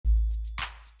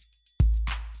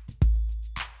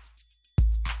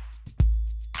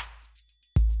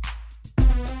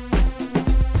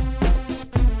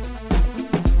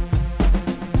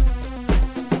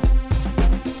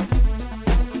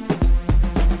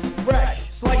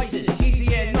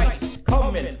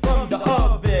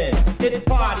It's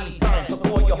party time, so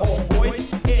call your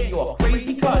homeboys and your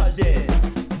crazy cousins.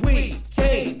 We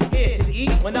came here to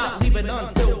eat, we're not leaving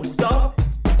until we're stuffed.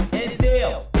 And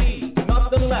there'll be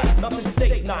nothing left, nothing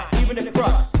safe, not even a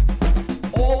crust.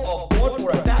 All aboard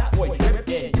for a fat boy trip,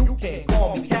 and you can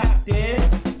call me captain.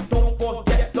 Don't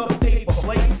forget the paper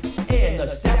plates and the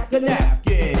stack of napkins.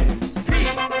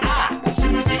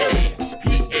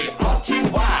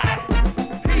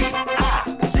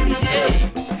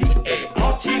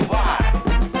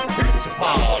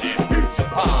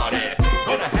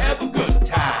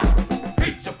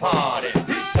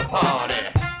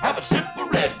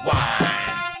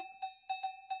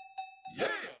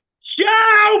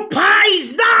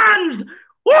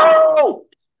 Woo!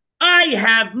 I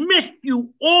have missed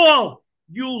you all.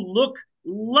 You look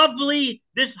lovely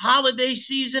this holiday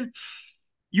season.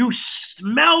 You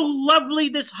smell lovely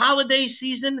this holiday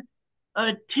season.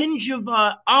 A tinge of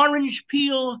orange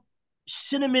peel,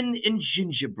 cinnamon, and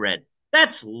gingerbread.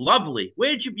 That's lovely.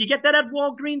 Where did you get that at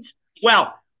Walgreens?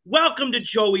 Well, welcome to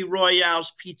Joey Royale's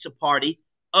Pizza Party,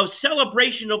 a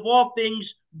celebration of all things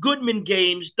Goodman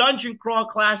games, Dungeon Crawl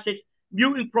Classics,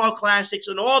 Mutant Crawl Classics,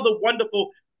 and all the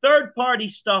wonderful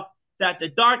third-party stuff that the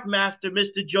Dark Master,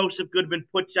 Mr. Joseph Goodman,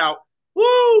 puts out.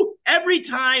 Woo! Every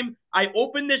time I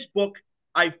open this book,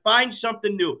 I find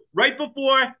something new. Right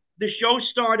before the show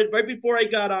started, right before I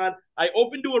got on, I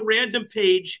opened to a random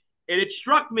page, and it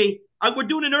struck me. We're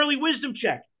doing an early wisdom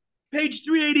check. Page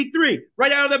 383,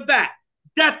 right out of the bat.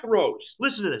 Death Rose.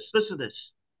 Listen to this. Listen to this.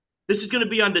 This is going to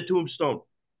be on the tombstone.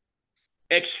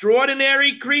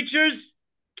 Extraordinary creatures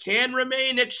can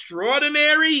remain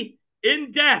extraordinary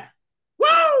in death.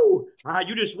 Woo!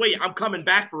 You just wait. I'm coming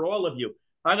back for all of you.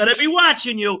 I'm going to be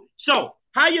watching you. So,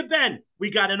 how you been? We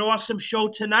got an awesome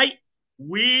show tonight.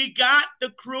 We got the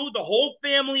crew. The whole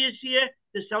family is here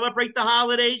to celebrate the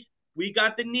holidays. We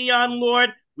got the Neon Lord.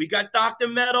 We got Dr.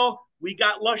 Metal. We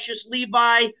got Luscious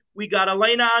Levi. We got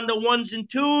Elena on the ones and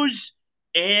twos.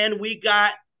 And we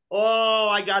got,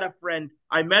 I got a friend.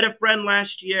 I met a friend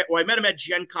last year, or I met him at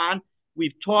Gen Con.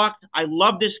 We've talked. I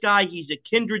love this guy. He's a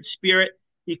kindred spirit.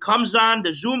 He comes on.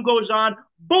 The Zoom goes on.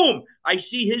 Boom! I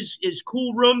see his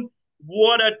cool room.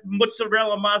 What a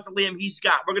mozzarella mausoleum he's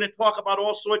got. We're going to talk about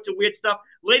all sorts of weird stuff.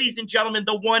 Ladies and gentlemen,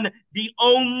 the one, the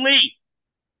only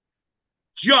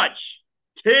Judge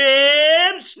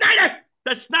Tim Snider,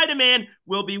 the Snider Man,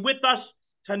 will be with us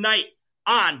tonight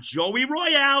on Joey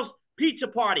Royale's Pizza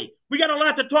Party. We got a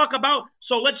lot to talk about,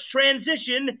 so let's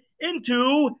transition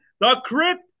into the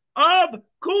Crypt of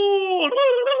Cool.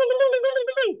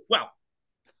 Well,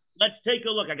 let's take a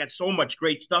look. I got so much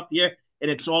great stuff here, and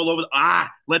it's all over.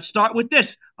 Let's start with this.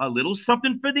 A little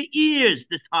something for the ears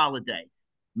this holiday.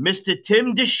 Mr.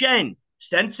 Tim Deschênes,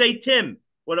 Sensei Tim,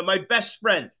 one of my best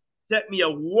friends, sent me a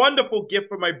wonderful gift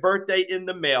for my birthday in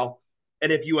the mail.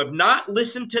 And if you have not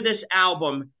listened to this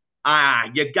album,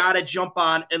 you got to jump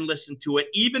on and listen to it.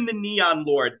 Even the Neon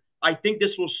Lord, I think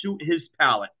this will suit his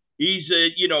palate. He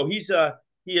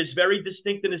is very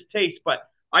distinct in his taste, but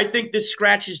I think this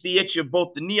scratches the itch of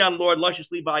both the Neon Lord, Luscious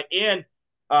Levi, and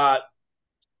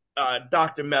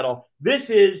Dr. Metal. This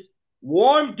is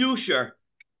Warm Doucher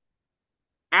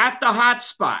at the Hot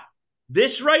Spot.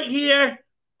 This right here,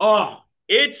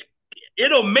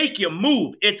 it'll make you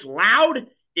move. It's loud.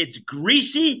 It's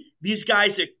greasy. These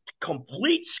guys are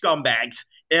complete scumbags,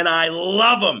 and I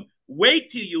love them. Wait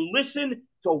till you listen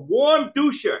to Warm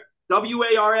Doucher,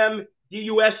 WARMDUSHER.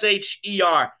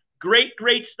 Great,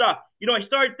 great stuff. You know, I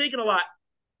started thinking a lot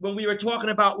when we were talking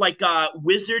about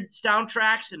Wizard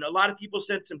soundtracks, and a lot of people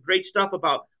said some great stuff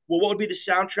about, well, what would be the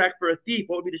soundtrack for a thief?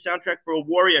 What would be the soundtrack for a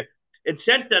warrior? And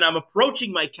since then, I'm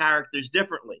approaching my characters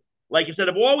differently. Like I said,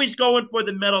 I'm always going for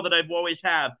the metal that I've always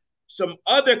have. Some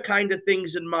other kind of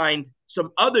things in mind,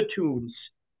 some other tunes,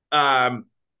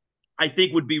 I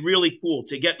think would be really cool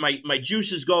to get my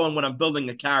juices going when I'm building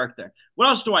a character. What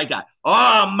else do I got?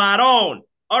 Maroon.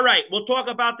 All right, we'll talk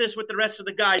about this with the rest of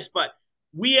the guys, but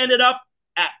we ended up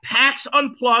at PAX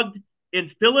Unplugged in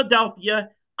Philadelphia.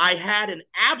 I had an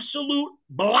absolute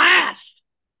blast.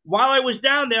 While I was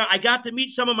down there, I got to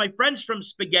meet some of my friends from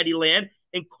Spaghetti Land,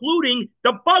 including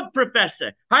the Bug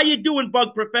Professor. How you doing,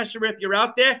 Bug Professor, if you're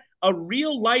out there? A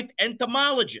real-life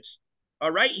entomologist,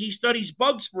 all right? He studies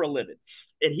bugs for a living,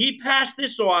 and he passed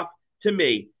this off to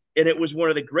me, and it was one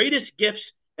of the greatest gifts,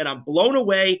 and I'm blown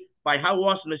away by how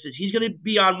awesome this is. He's going to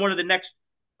be on one of the next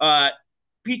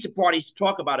pizza parties to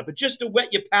talk about it, but just to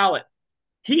whet your palate,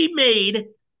 he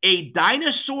made a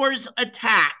Dinosaurs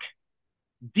Attack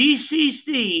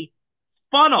DCC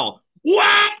funnel.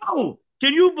 Wow!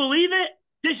 Can you believe it?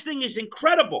 This thing is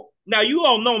incredible. Now, you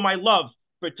all know my love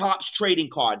for Topps trading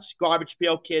cards, Garbage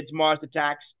Pail Kids, Mars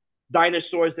Attacks.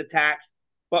 dinosaurs attacks.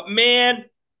 But man,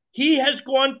 he has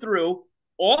gone through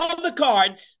all the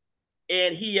cards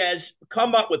and he has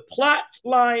come up with plot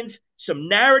lines, some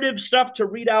narrative stuff to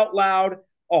read out loud,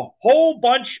 a whole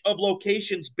bunch of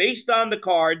locations based on the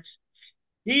cards.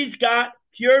 He's got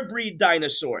pure breed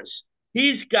dinosaurs.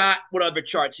 He's got, what other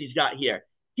charts he's got here?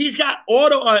 He's got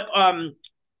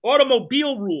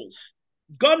automobile rules,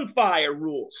 gunfire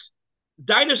rules,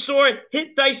 dinosaur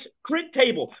hit dice crit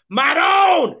table.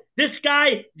 Maroon! This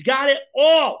guy got it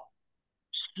all.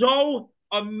 So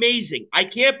amazing. I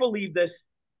can't believe this.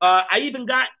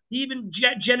 He even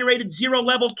generated 0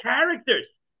 level characters.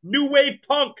 New Wave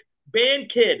Punk,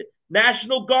 Band Kid,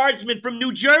 National Guardsman from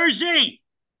New Jersey.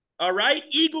 All right?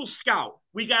 Eagle Scout.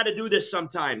 We got to do this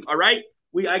sometime. All right?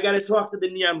 I got to talk to the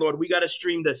Neon Lord. We got to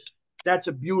stream this. That's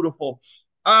a beautiful.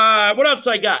 What else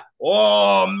I got?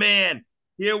 Oh, man.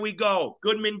 Here we go.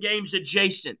 Goodman Games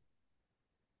adjacent.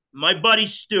 My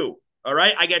buddy Stu. All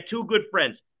right? I got 2 good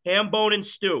friends, Hambone and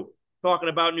Stu, talking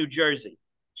about New Jersey.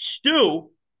 Stu,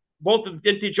 both of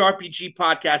Vintage RPG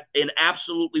podcast, an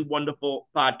absolutely wonderful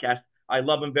podcast. I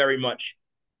love him very much.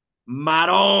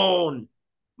 Maroon.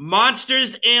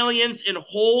 Monsters, Aliens, and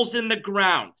Holes in the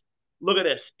Ground. Look at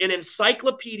this. An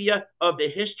encyclopedia of the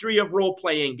history of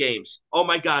role-playing games. Oh,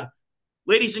 my God.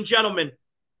 Ladies and gentlemen,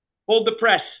 hold the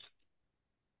press.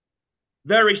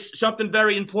 Something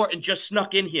very important just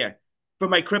snuck in here for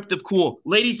my Crypt of Cool.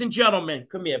 Ladies and gentlemen,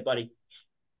 come here, buddy.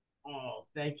 Oh,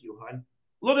 thank you, hon.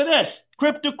 Look at this.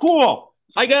 Crypt of Cool.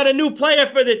 I got a new player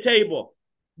for the table.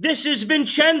 This is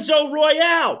Vincenzo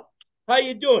Royale. How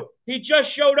you doing? He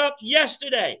just showed up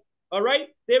yesterday. All right?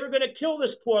 They were going to kill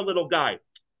this poor little guy.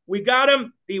 We got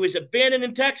him. He was abandoned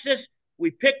in Texas.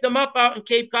 We picked him up out in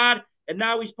Cape Cod, and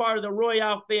now he's part of the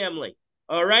Royale family.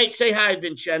 All right? Say hi,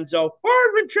 Vincenzo.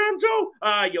 Hi, Vincenzo.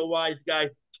 Ah, you wise guy.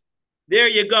 There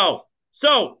you go.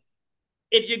 So,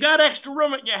 if you got extra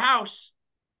room at your house,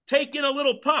 take in a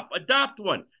little pup. Adopt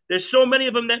one. There's so many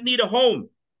of them that need a home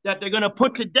that they're going to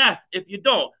put to death if you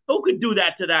don't. Who could do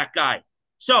that to that guy?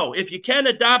 So, if you can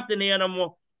adopt an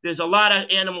animal, there's a lot of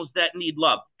animals that need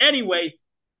love. Anyway,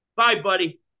 bye,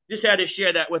 buddy. Just had to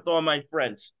share that with all my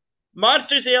friends.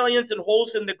 Monsters, Aliens, and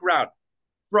Holes in the Ground.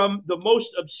 From the most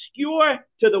obscure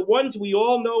to the ones we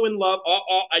all know and love.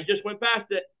 I just went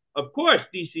past it. Of course,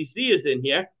 DCC is in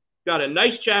here. Got a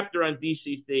nice chapter on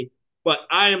DCC. But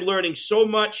I am learning so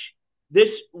much. This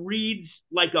reads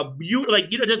like a beautiful,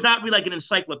 it does not read like an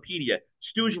encyclopedia.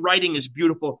 Stu's writing is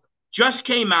beautiful. Just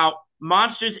came out.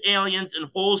 Monsters, Aliens, and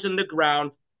Holes in the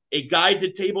Ground, a guide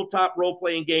to tabletop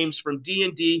role-playing games from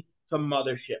D&D to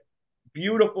Mothership.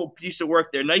 Beautiful piece of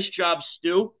work there. Nice job,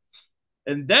 Stu.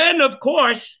 And then, of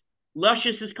course,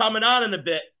 Luscious is coming on in a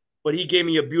bit, but he gave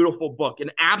me a beautiful book, an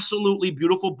absolutely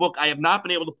beautiful book I have not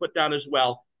been able to put down as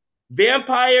well.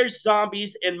 Vampires,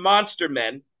 Zombies, and Monster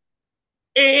Men,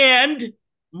 and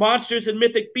Monsters and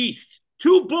Mythic Beasts.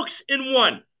 2 books in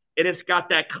one. And it's got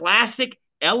that classic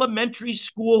elementary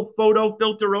school photo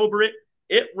filter over it.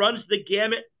 It runs the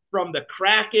gamut from the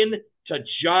Kraken to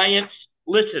Giants.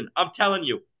 Listen, I'm telling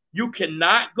you, you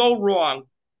cannot go wrong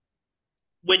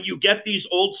when you get these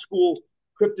old school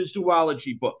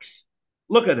cryptozoology books.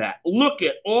 Look at that. Look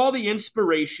at all the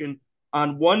inspiration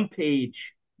on one page.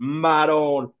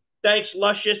 Maroon. Thanks,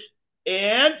 Luscious.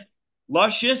 And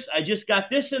Luscious, I just got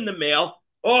this in the mail.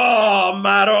 Oh,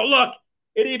 Maroon. Look,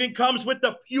 it even comes with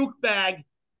the puke bag.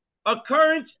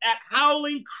 Occurrence at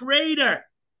Howling Crater.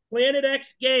 Planet X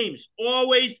Games.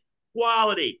 Always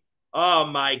quality. Oh,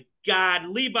 my God.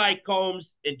 Levi Combs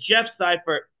and Jeff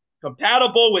Seifert.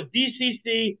 Compatible with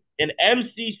DCC and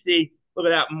MCC. Look at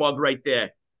that mug right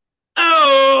there.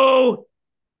 Oh!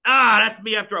 That's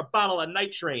me after a bottle of Night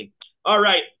Train. All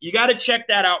right. You got to check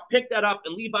that out. Pick that up.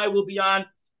 And Levi will be on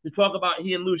to talk about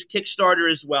he and Lou's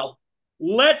Kickstarter as well.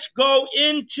 Let's go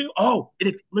into... Oh,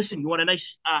 and listen, you want a nice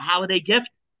holiday gift?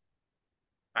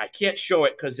 I can't show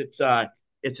it because it's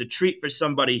a treat for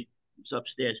somebody who's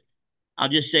upstairs. I'll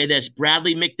just say this.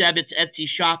 Bradley McDevitt's Etsy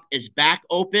shop is back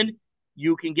open.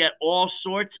 You can get all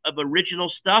sorts of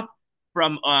original stuff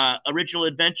from Original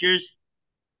Adventures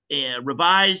and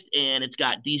Revised, and it's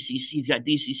got DCC. He's got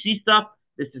DCC stuff.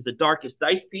 This is the Darkest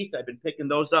Dice piece. I've been picking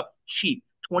those up cheap,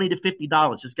 $20 to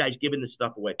 $50. This guy's giving this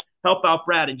stuff away. Help out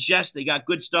Brad and Jess. They got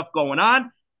good stuff going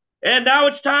on. And now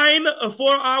it's time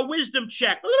for our wisdom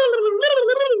check.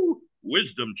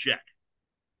 Wisdom check.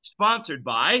 Sponsored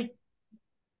by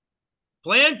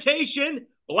Plantation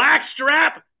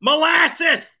Blackstrap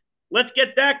Molasses. Let's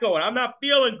get that going. I'm not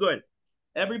feeling good.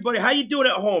 Everybody, how you doing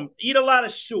at home? Eat a lot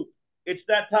of soup. It's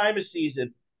that time of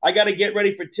season. I got to get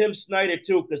ready for Tim Snider,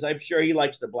 too, because I'm sure he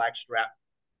likes the blackstrap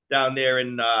down there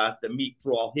in the meat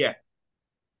crawl. Here,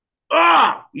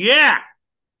 Ah, yeah.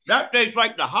 That tastes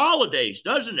like the holidays,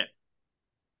 doesn't it?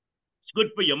 It's good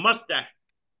for your mustache.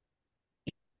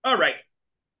 All right.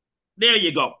 There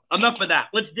you go. Enough of that.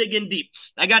 Let's dig in deep.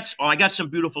 I got some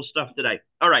beautiful stuff today.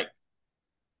 All right.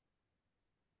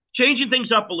 Changing things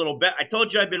up a little bit. I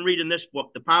told you I've been reading this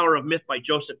book, The Power of Myth by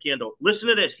Joseph Campbell. Listen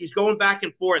to this. He's going back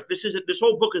and forth. This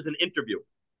whole book is an interview.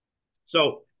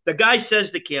 So the guy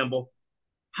says to Campbell,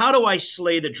 how do I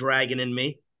slay the dragon in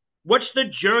me? What's the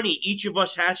journey each of us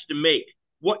has to make?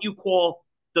 What you call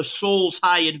the soul's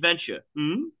high adventure?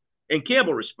 And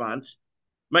Campbell responds,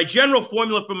 my general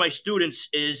formula for my students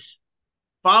is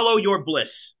follow your bliss.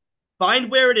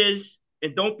 Find where it is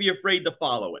and don't be afraid to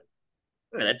follow it.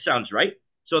 That sounds right.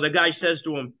 So the guy says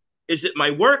to him, is it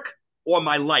my work or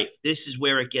my life? This is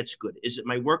where it gets good. Is it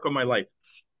my work or my life?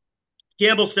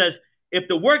 Campbell says, if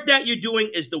the work that you're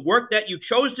doing is the work that you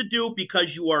chose to do because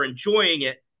you are enjoying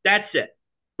it, that's it.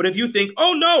 But if you think,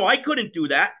 oh, no, I couldn't do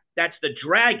that, that's the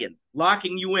dragon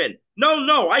locking you in.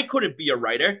 No, I couldn't be a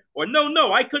writer. Or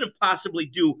no, I couldn't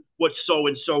possibly do what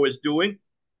so-and-so is doing.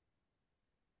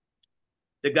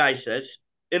 The guy says,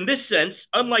 in this sense,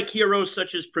 unlike heroes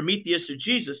such as Prometheus or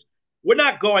Jesus, we're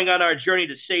not going on our journey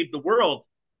to save the world,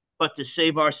 but to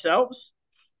save ourselves.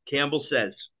 Campbell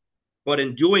says, but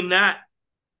in doing that,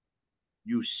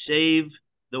 you save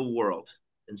the world.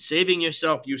 In saving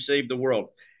yourself, you save the world.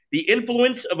 The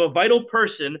influence of a vital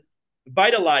person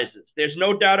vitalizes. There's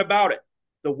no doubt about it.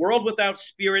 The world without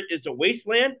spirit is a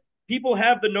wasteland. People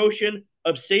have the notion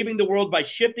of saving the world by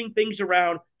shifting things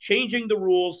around, changing the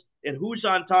rules, and who's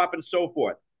on top and so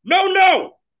forth.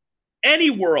 No. Any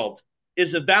world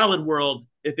is a valid world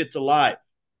if it's alive.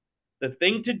 The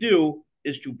thing to do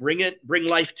is to bring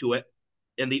life to it.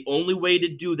 And the only way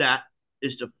to do that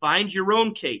is to find your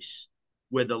own case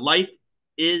where the life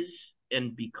is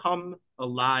and become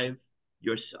alive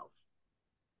yourself.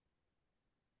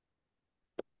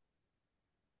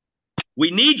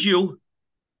 We need you,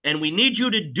 and we need you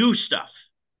to do stuff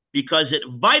because it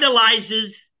vitalizes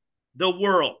the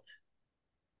world.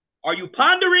 Are you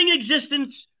pondering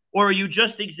existence or are you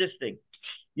just existing?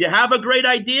 You have a great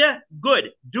idea?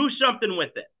 Good. Do something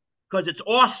with it because it's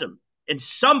awesome. And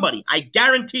somebody, I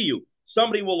guarantee you,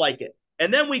 somebody will like it.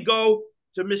 And then we go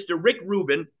to Mr. Rick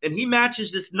Rubin, and he matches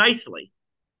this nicely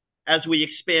as we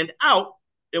expand out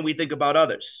and we think about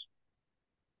others.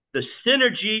 The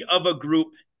synergy of a group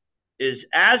is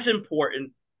as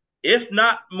important, if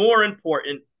not more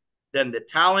important, than the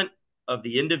talent of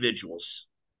the individuals.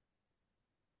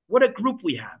 What a group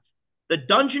we have. The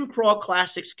Dungeon Crawl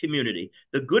Classics community,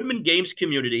 the Goodman Games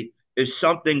community, is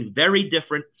something very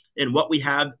different, and what we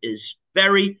have is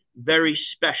very, very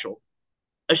special,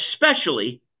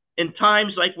 especially in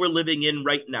times like we're living in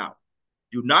right now.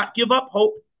 Do not give up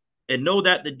hope and know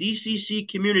that the DCC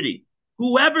community,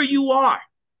 whoever you are,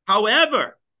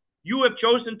 however you have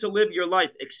chosen to live your life,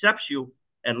 accepts you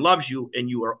and loves you, and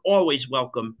you are always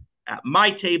welcome at my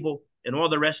table and all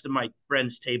the rest of my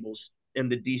friends' tables in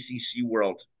the DCC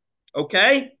world.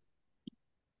 Okay?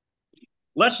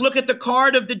 Let's look at the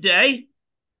card of the day.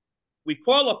 We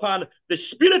call upon the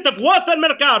spirit of Walter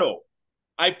Mercado.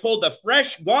 I pulled a fresh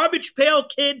Garbage Pail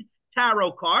Kid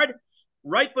tarot card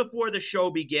right before the show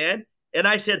began, and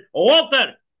I said,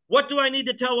 Walter, what do I need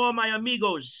to tell all my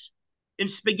amigos in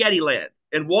Spaghetti Land?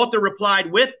 And Walter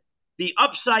replied with the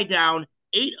upside down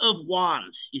 8 of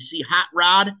Wands. You see Hot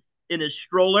Rod in his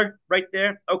stroller right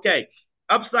there? Okay,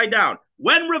 upside down.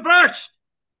 When reversed,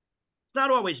 it's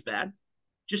not always bad.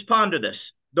 Just ponder this.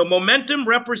 The momentum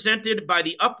represented by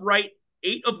the upright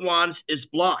 8 of Wands is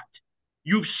blocked.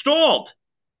 You've stalled.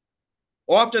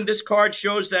 Often this card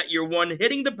shows that you're one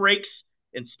hitting the brakes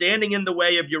and standing in the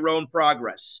way of your own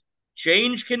progress.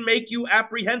 Change can make you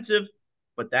apprehensive,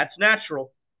 but that's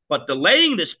natural. But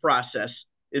delaying this process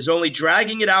is only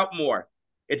dragging it out more.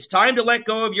 It's time to let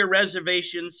go of your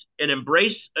reservations and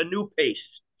embrace a new pace.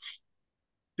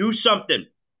 Do something.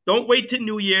 Don't wait till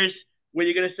New Year's where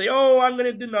you're going to say, oh, I'm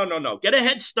going to do, no. Get a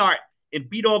head start and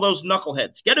beat all those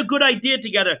knuckleheads. Get a good idea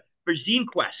together for Zine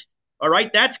Quest. All right,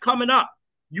 that's coming up.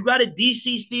 You got a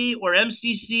DCC or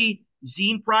MCC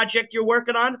zine project you're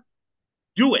working on?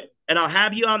 Do it, and I'll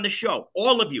have you on the show.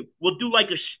 All of you. We'll do like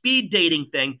a speed dating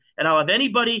thing, and I'll have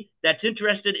anybody that's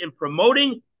interested in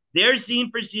promoting their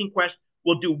zine for Zine Quest.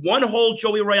 We'll do one whole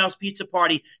Joey Royale's Pizza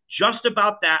Party just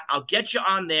about that. I'll get you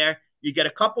on there. You get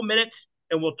a couple minutes,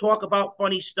 and we'll talk about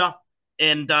funny stuff,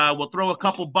 and we'll throw a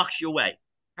couple bucks your way.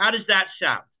 How does that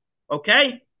sound?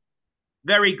 Okay?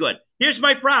 Very good. Here's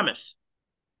my promise.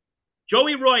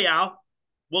 Joey Royale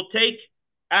will take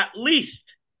at least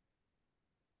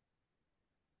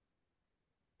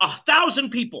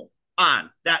 1,000 people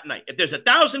on that night. If there's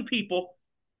 1,000 people,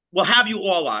 we'll have you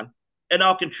all on, and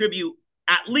I'll contribute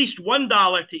at least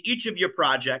 $1 to each of your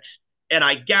projects, and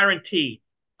I guarantee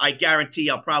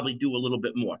I'll probably do a little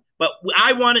bit more. But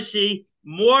I want to see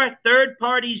more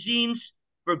third-party zines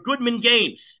for Goodman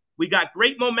Games. We got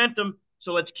great momentum,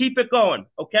 so let's keep it going,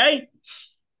 okay?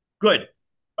 Good.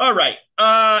 All right.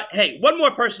 Hey, one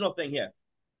more personal thing here.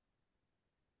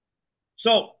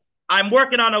 So I'm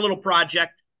working on a little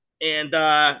project, and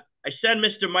I send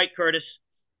Mr. Mike Curtis,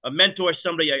 a mentor,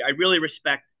 somebody I really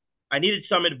respect. I needed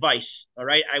some advice, all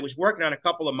right? I was working on a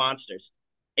couple of monsters,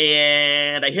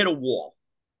 and I hit a wall,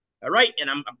 all right? And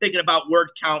I'm thinking about word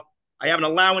count. I have an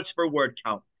allowance for word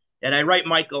count. And I write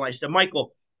Michael. I said,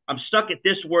 Michael, I'm stuck at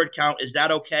this word count. Is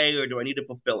that okay, or do I need to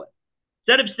fulfill it?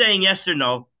 Instead of saying yes or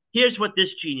no, here's what this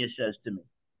genius says to me.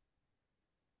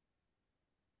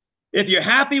 If you're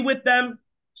happy with them,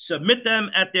 submit them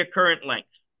at their current length.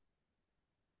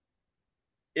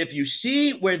 If you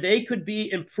see where they could be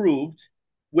improved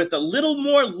with a little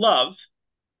more love,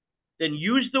 then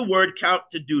use the word count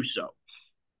to do so.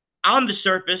 On the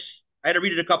surface, I had to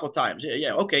read it a couple of times.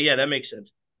 Okay, that makes sense.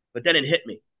 But then it hit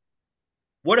me.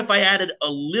 What if I added a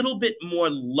little bit more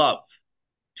love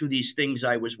to these things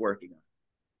I was working on?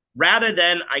 Rather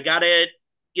than I got it,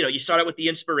 you start out with the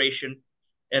inspiration,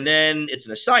 and then it's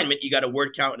an assignment. You got a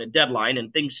word count and a deadline,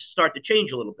 and things start to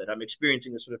change a little bit. I'm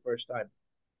experiencing this for the first time.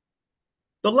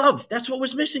 The love, that's what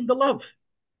was missing, the love.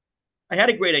 I had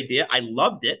a great idea. I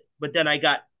loved it, but then I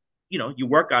got, you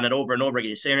work on it over and over again.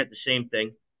 You're saying it the same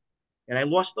thing, and I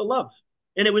lost the love.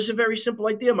 And it was a very simple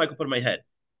idea Michael put in my head.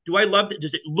 Do I love it?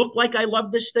 Does it look like I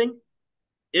love this thing?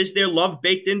 Is there love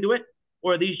baked into it?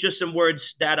 Or are these just some words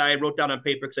that I wrote down on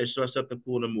paper because I saw something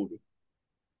cool in a movie?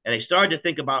 And I started to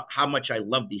think about how much I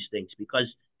love these things because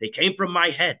they came from my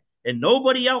head and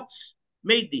nobody else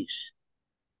made these.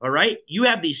 All right? You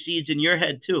have these seeds in your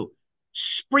head too.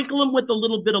 Sprinkle them with a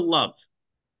little bit of love.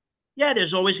 Yeah,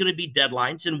 there's always going to be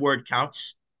deadlines and word counts.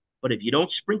 But if you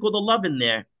don't sprinkle the love in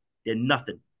there, they're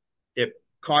nothing. They're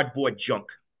cardboard junk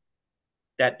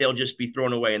that they'll just be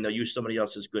thrown away and they'll use somebody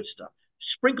else's good stuff.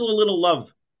 Sprinkle a little love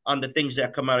on the things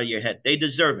that come out of your head. They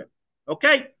deserve it.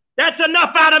 Okay? That's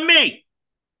enough out of me.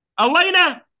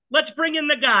 Elena, let's bring in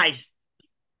the guys.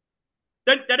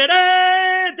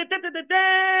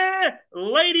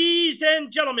 Ladies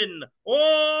and gentlemen,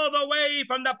 all the way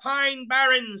from the Pine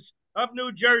Barrens of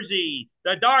New Jersey,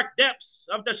 the dark depths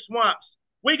of the swamps,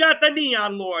 we got the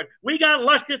Neon Lord, we got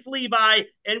Luscious Levi,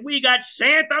 and we got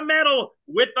Santa Metal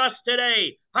with us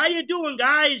today. How you doing,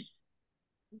 guys?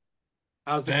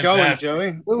 How's it going,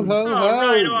 Joey? All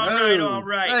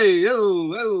right. Hey,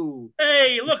 yo.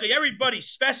 Hey, look, everybody's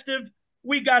festive.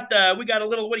 We got a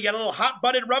little. What do you got? A little hot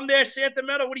butted rum there, Santa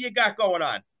Meadow. What do you got going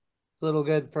on? It's a little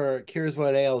good for cures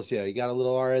what ails you. You got a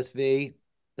little RSV.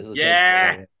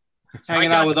 Yeah,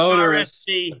 hanging out with Odorous.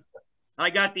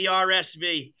 I got the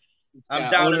RSV.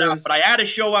 I'm down and out, but I had to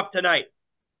show up tonight.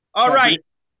 All right,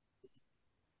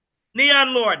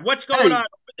 Neon Lord, what's going on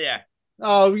over there?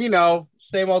 Oh,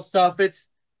 same old stuff. It's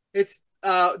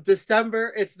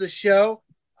December. It's the show.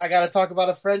 I got to talk about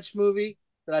a French movie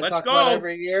that I talk about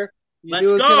every year. You knew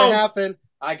it was going to happen.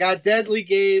 I got Deadly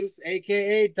Games,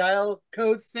 a.k.a. Dial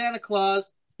Code Santa Claus.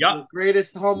 Yep. The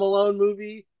greatest Home Alone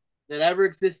movie that ever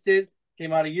existed.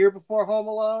 Came out a year before Home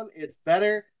Alone. It's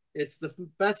better. It's the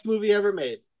best movie ever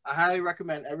made. I highly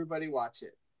recommend everybody watch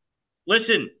it.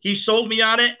 Listen, he sold me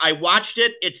on it. I watched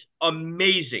it. It's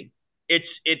amazing.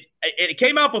 It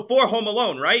came out before Home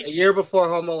Alone, right? A year before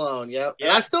Home Alone, yep. Yeah.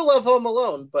 And I still love Home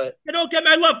Alone, but I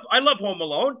love Home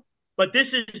Alone, but this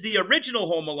is the original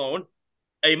Home Alone,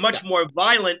 a much more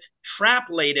violent,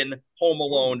 trap-laden Home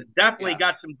Alone. Definitely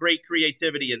got some great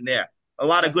creativity in there. A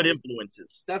lot of good influences.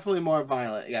 Definitely more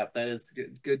violent. Yeah, that is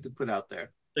good to put out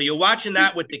there. So you're watching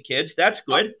that with the kids. That's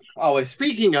good. Oh,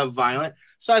 speaking of violent,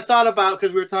 so I thought about,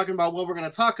 because we were talking about what we're going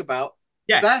to talk about.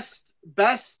 Yeah. Best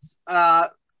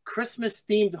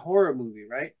Christmas-themed horror movie,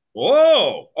 right?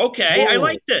 Oh, okay. Whoa. I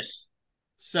like this.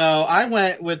 So I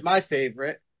went with my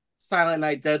favorite, Silent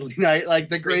Night, Deadly Night, like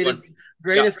the greatest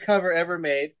cover ever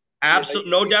made. Absolutely,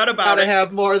 no doubt about it. Gotta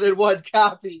have more than one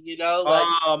copy, Like,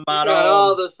 got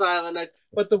all the Silent Night.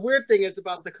 But the weird thing is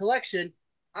about the collection,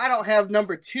 I don't have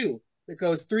number 2. It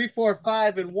goes 3, 4,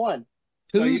 5, and 1.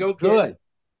 So you don't get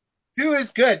 2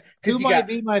 is good. 2 might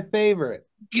be my favorite.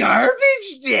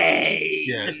 Garbage Day.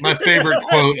 Yeah, my favorite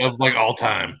quote of all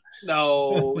time.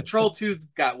 No, Troll 2's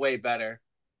got way better.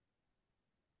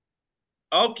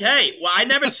 Okay, well, I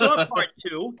never saw part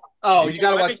 2. Oh, you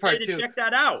gotta watch part 2. Check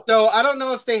that out. So I don't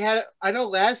know if they had. I know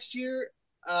last year,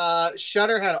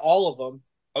 Shudder had all of them.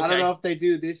 I don't know if they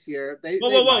do this year. They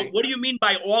Whoa. might. What do you mean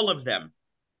by all of them?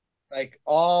 Like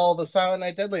all the Silent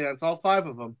Night Deadly Nights, all 5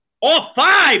 of them. All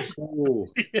 5?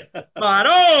 Ooh.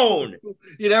 Maroon.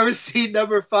 You never seen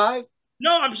number 5?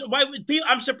 No,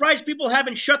 I'm surprised people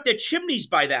haven't shut their chimneys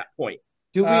by that point.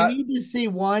 Do we need to see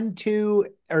 1, 2,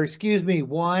 or excuse me,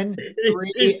 1,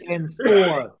 3, and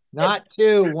 4? Not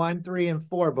 2, 1, 3, and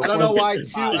 4. I don't know why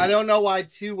 2. I don't know why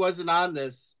 2 wasn't on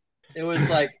this. It was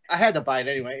like I had to buy it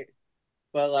anyway.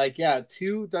 But like, yeah,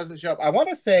 2 doesn't show up. I want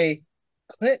to say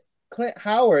Clint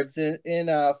Howard's in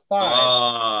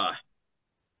 5.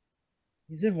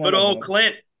 He's in 1. Good old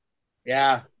Clint.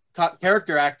 Yeah, top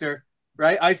character actor,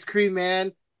 right? Ice Cream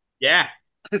Man. Yeah,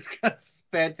 That's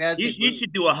fantastic. You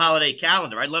should do a holiday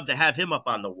calendar. I'd love to have him up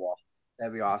on the wall.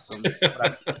 That'd be awesome. He's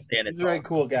a very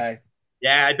cool guy.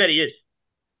 Yeah, I bet he is.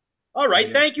 All right,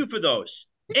 thank you for those.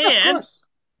 Yeah, and of course.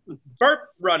 Burp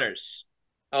Runners.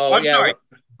 Oh, I'm sorry.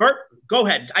 Burp. Go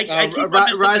ahead. I keep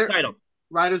the title.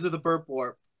 Riders of the Burp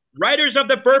Warp. Riders of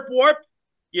the Burp Warp.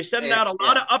 You're sending out a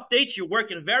lot of updates. You're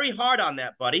working very hard on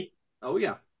that, buddy. Oh,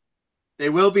 yeah. They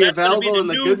will be available in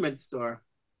the Goodman store.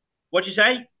 What'd you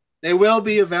say? They will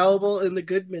be available in the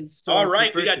Goodman store. All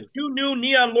right. We got 2 new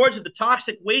Neon Lords of the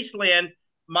Toxic Wasteland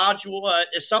module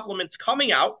supplements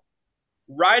coming out.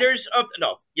 Riders of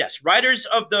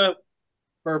the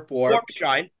Burp Warp. Warp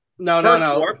Shine. No.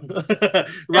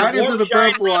 Riders of the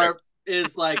Burp Warp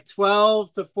is like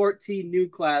 12 to 14 new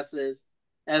classes.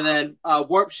 And then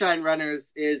Warp Shine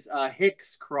Runners is a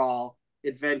Hicks crawl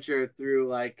adventure through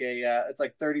like it's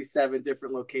like 37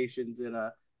 different locations in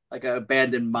an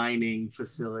abandoned mining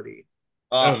facility.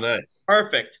 Oh, nice.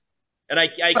 Perfect. And I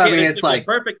mean, it's like a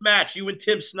perfect match. You and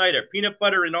Tim Snider, peanut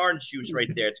butter and orange juice right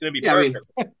there. It's going to be perfect.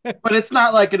 I mean, but it's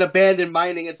not like an abandoned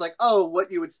mining. It's like, what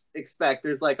you would expect.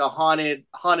 There's like a haunted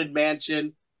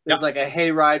mansion. There's like a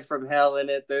hayride from hell in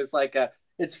it. There's like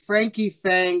it's Frankie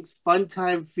Fang's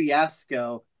Funtime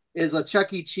Fiasco is a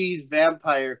Chuck E. Cheese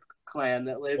vampire clan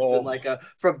that lives in like a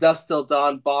From Dusk Till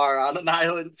Dawn bar on an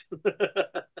island.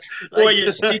 Boy,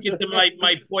 you're speaking to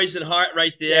my poison heart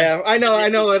right there. Yeah, I know.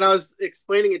 And I was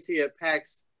explaining it to you at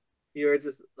PAX. You were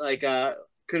just like,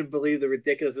 couldn't believe the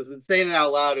ridiculousness. And saying it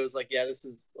out loud, it was like, yeah, this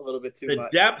is a little bit too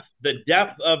much. The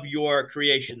depth of your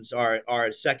creations are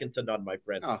second to none, my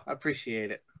friend. Oh, I appreciate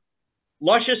it.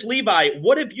 Luscious Levi,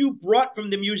 what have you brought from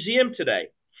the museum today?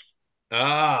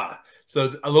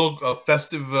 So a little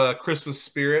festive Christmas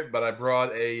spirit, but I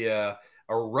brought a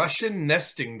Russian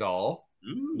nesting doll.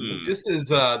 This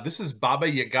is Baba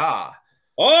Yaga.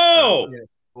 Oh,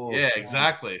 yeah,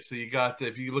 exactly. So you got,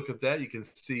 if you look at that, you can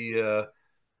see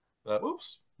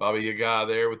Baba Yaga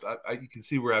there with. You can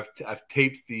see where I've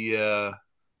taped the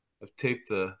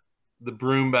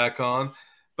broom back on.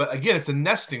 But again, it's a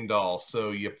nesting doll,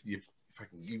 so you if I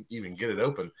can even get it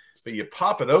open, but you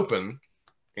pop it open,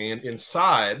 and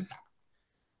inside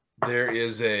there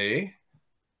is a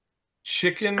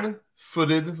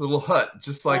chicken-footed little hut,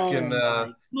 just like in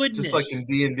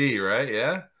D&D, right?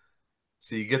 Yeah.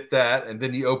 So you get that, and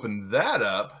then you open that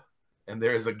up, and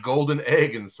there is a golden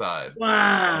egg inside.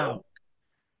 Wow.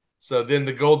 So then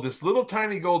this little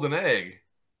tiny golden egg,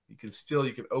 you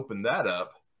can open that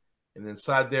up, and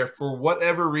inside there, for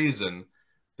whatever reason,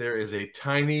 there is a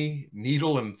tiny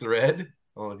needle and thread.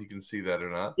 I don't know if you can see that or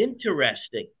not.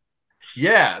 Interesting.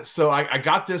 Yeah, so I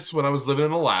got this when I was living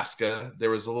in Alaska.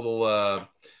 There was a little,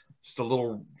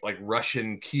 like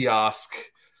Russian kiosk,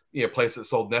 place that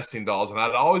sold nesting dolls, and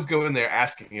I'd always go in there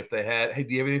asking if they had, hey,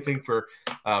 do you have anything for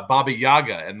Baba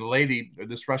Yaga? And the lady,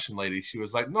 this Russian lady, she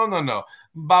was like, no,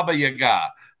 Baba Yaga.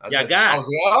 I was like,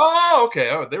 oh,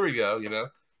 okay, there we go,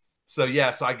 So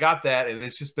yeah, so I got that, and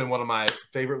it's just been one of my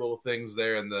favorite little things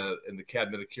there in the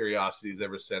cabinet of curiosities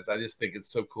ever since. I just think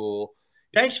it's so cool.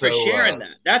 Thanks for sharing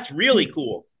that. That's really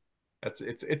cool.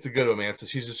 It's a good one, man. So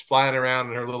she's just flying around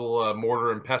in her little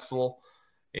mortar and pestle,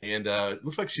 and it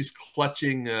looks like she's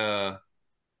clutching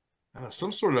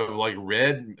some sort of like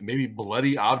red, maybe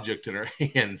bloody object in her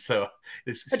hand. So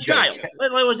it's a child. It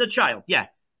was a child. Yeah.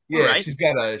 Yeah. Right. She's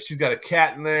got a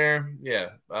cat in there. Yeah.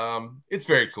 It's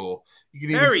very cool. You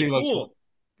can even see like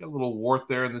got a little wart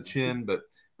there in the chin, but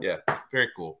yeah, very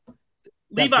cool.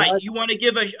 Levi, you want to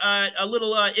give a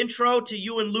little intro to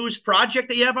you and Lou's project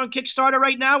that you have on Kickstarter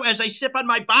right now as I sip on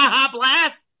my Baja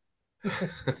Blast?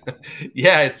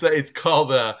 Yeah, it's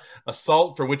called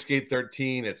Assault from Witchgate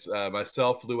 13. It's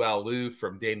myself, Lou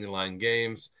from Dandelion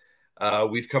Games.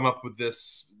 We've come up with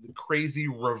this crazy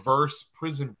reverse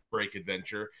prison break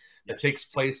adventure that takes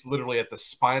place literally at the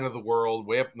spine of the world,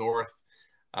 way up north.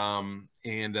 And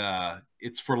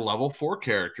it's for level 4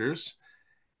 characters.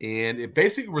 And it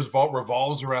basically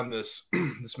revolves around this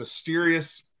this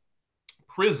mysterious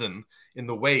prison in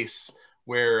the wastes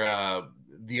where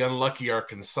the unlucky are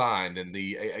consigned, and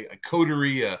a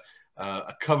coterie,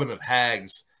 a coven of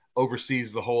hags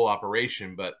oversees the whole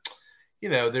operation. But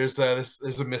there's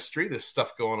a mystery. There's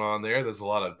stuff going on there. There's a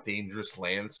lot of dangerous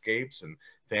landscapes and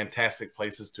fantastic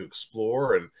places to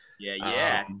explore. And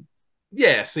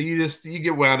so you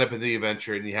get wound up in the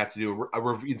adventure, and you have to do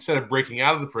instead of breaking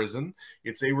out of the prison,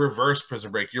 it's a reverse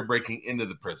prison break. You're breaking into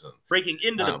the prison. Breaking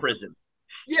into the prison.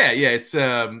 Yeah. It's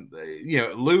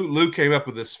Lou came up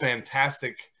with this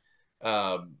fantastic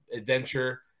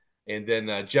adventure, and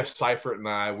then Jeff Seifert and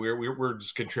I we're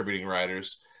just contributing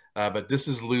writers. But this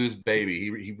is Lou's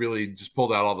baby. He really just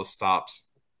pulled out all the stops.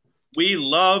 We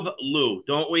love Lou,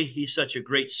 don't we? He's such a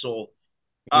great soul.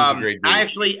 He's a great dude. I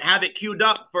actually have it queued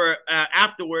up for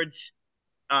afterwards.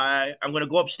 I'm going to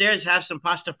go upstairs, have some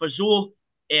pasta fazool,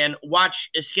 and watch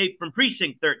Escape from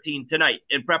Precinct 13 tonight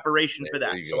in preparation for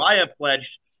that. So I have pledged.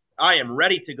 I am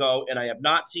ready to go, and I have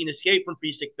not seen Escape from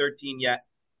Precinct 13 yet.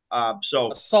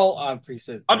 So Assault on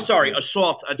Precinct 13. I'm sorry,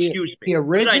 Assault. Excuse me. The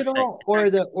original or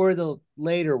the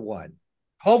later one?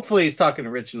 Hopefully, he's talking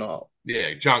original.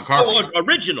 Yeah, John Carpenter. Oh,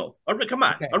 original. Come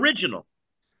on, okay. Original.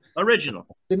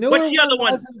 The newer one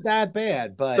wasn't that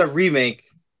bad, but it's a remake.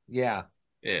 Yeah.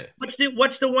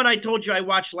 What's the one I told you I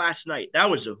watched last night? That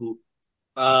was a hoot.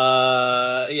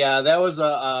 Yeah, that was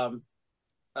a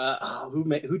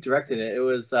who directed it? It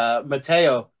was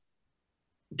Matteo.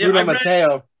 Bruno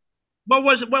Matteo. What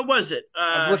was it?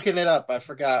 I'm looking it up. I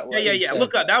forgot. Yeah.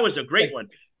 Look up. That was a great one.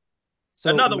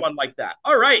 Another one like that.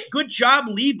 All right. Good job,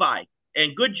 Levi.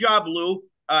 And good job, Lou.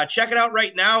 Check it out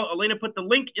right now. Elena put the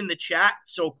link in the chat.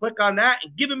 So click on that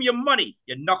and give him your money,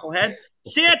 you knucklehead.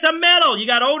 Santa Metal, you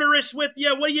got Odorous with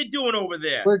you. What are you doing over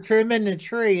there? We're trimming the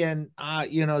tree, and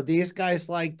these guys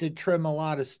like to trim a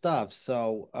lot of stuff.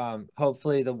 So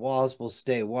hopefully the walls will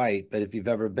stay white. But if you've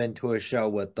ever been to a show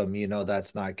with them,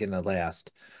 that's not going to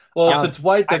last. Well, if it's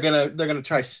white, they're gonna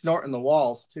try snorting the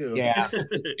walls too. Yeah.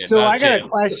 So I got a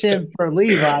question for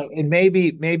Levi, and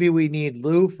maybe we need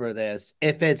Lou for this.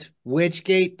 If it's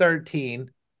Witchgate 13,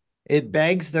 it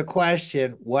begs the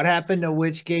question: what happened to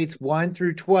Witchgates 1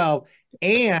 through 12?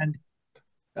 And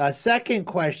a second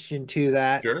question to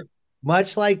that: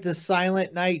 much like the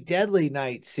Silent Night, Deadly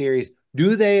Night series,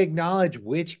 do they acknowledge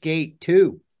Witchgate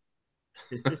 2?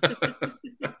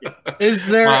 Is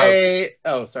there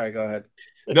Oh, sorry. Go ahead.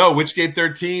 No, Witchgate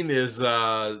 13 is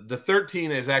the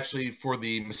 13 is actually for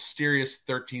the mysterious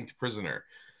 13th prisoner.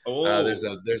 There's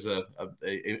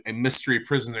a mystery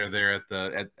prisoner there at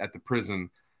the prison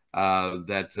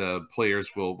that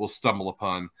players will stumble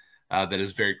upon that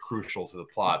is very crucial to the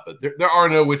plot. But there are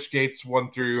no Witchgates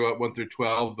 1 through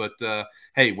 12. But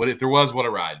hey, what if there was? What a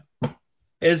ride!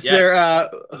 Is there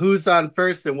who's on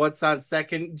first and what's on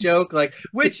second joke? Like,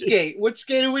 which gate? Which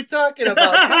gate are we talking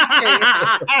about? This gate.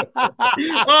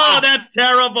 Oh, that's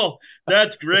terrible.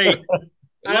 That's great.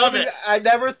 Love it. I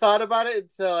never thought about it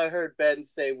until I heard Ben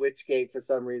say which gate for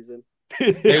some reason.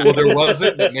 Hey, well, there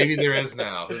wasn't, but maybe there is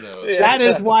now. Who knows? Yeah. That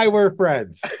is why we're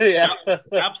friends. Yeah.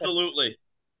 Absolutely.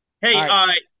 Hey,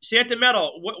 Santa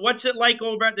Metal, what's it like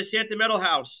over at the Santa Metal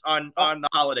house on the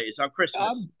holidays, on Christmas?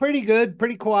 Pretty good,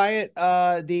 pretty quiet.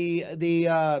 The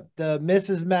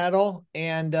Mrs. Metal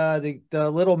and the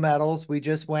little Metals, we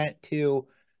just went to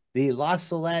the La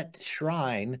Salette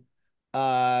Shrine,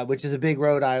 which is a big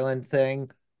Rhode Island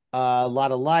thing. A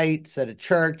lot of lights at a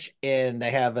church, and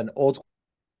they have an old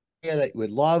that you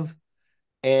would love,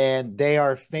 and they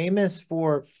are famous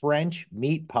for French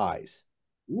meat pies.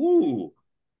 Ooh.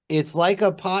 It's like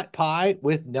a pot pie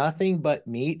with nothing but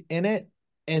meat in it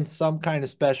and some kind of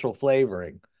special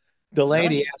flavoring. The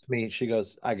lady asked me, she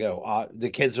goes, the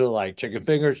kids are like, chicken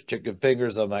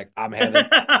fingers. I'm like, I'm having,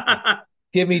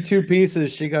 give me 2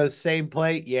 pieces. She goes, same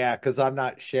plate. Yeah, because I'm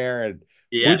not sharing.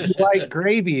 Yeah. Would you like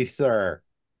gravy, sir?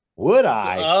 Would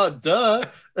I? Oh, duh.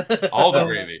 All the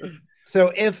gravy.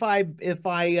 So if I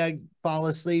fall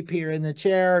asleep here in the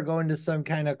chair, go into some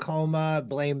kind of coma,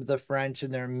 blame the French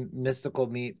and their mystical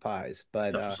meat pies.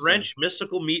 But French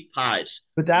mystical meat pies.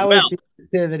 But that was the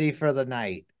activity for the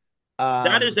night.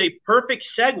 That is a perfect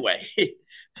segue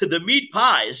to the meat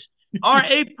pies. Are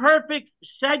a perfect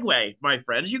segue, my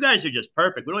friends. You guys are just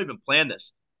perfect. We don't even plan this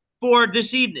for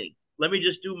this evening. Let me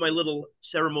just do my little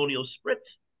ceremonial spritz.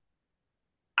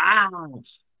 Ah,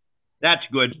 that's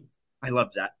good. I love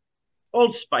that.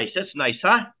 Old Spice, that's nice,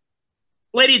 huh?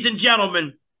 Ladies and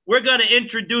gentlemen, we're going to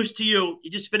introduce to you,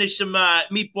 you just finished some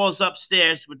meatballs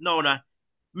upstairs with Nona,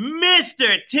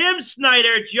 Mr. Tim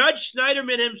Snider, Judge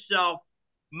Snyderman himself,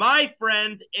 my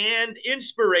friend and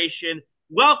inspiration.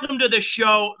 Welcome to the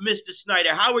show, Mr.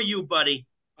 Snider. How are you, buddy?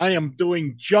 I am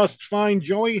doing just fine,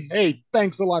 Joey. Hey,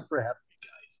 thanks a lot for having me,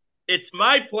 guys. It's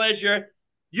my pleasure.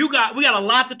 We got a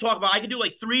lot to talk about. I could do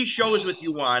like 3 shows with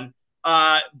you on.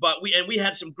 But we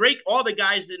had some great, all the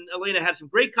guys in Atlanta had some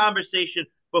great conversation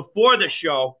before the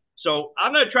show. So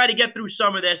I'm going to try to get through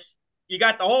some of this. You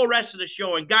got the whole rest of the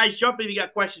show. And guys, jump in if you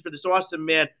got questions for this awesome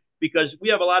man, because we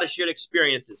have a lot of shared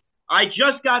experiences. I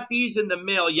just got these in the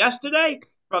mail yesterday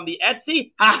from the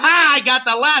Etsy. Ha-ha! I got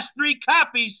the last 3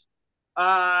 copies.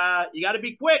 You got to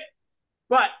be quick.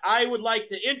 But I would like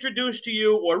to introduce to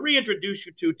you or reintroduce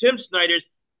you to Tim Snider's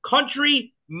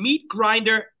Country Meat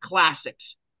Grinder Classics.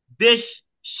 This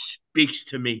speaks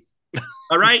to me.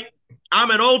 All right?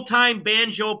 I'm an old-time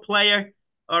banjo player.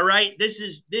 All right? This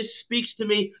speaks to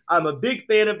me. I'm a big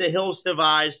fan of the Hills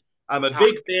Devise. I'm a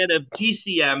big fan of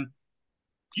TCM.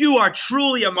 You are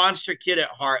truly a monster kid at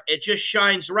heart. It just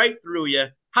shines right through you.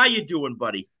 How you doing,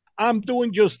 buddy? I'm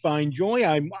doing just fine, Joey.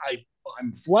 I'm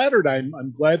flattered.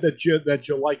 I'm glad that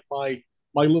you like my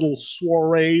little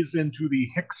soirees into the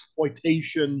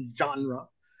Hicksploitation genre.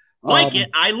 Like it.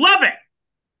 I love it.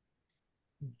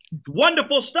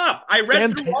 Wonderful stuff. I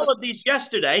read through all of these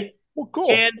yesterday. Well,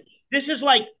 cool. And this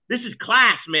is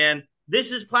class, man. This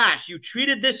is class. You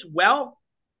treated this well.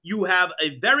 You have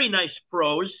a very nice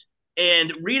prose.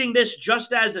 And reading this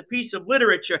just as a piece of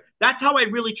literature, that's how I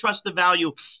really trust the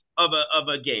value of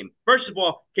a game. First of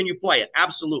all, can you play it?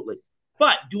 Absolutely.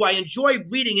 But do I enjoy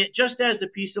reading it just as a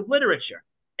piece of literature?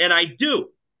 And I do.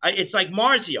 It's like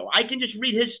Marzio. I can just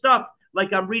read his stuff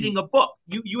like I'm reading a book.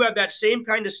 You have that same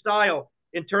kind of style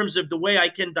in terms of the way I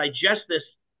can digest this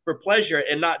for pleasure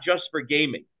and not just for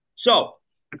gaming. So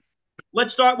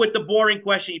let's start with the boring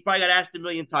question. You probably got asked a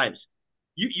million times.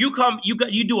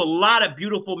 You do a lot of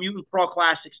beautiful Mutant Pro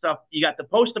Classic stuff. You got the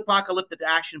post-apocalyptic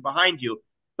action behind you,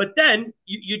 but then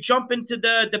you jump into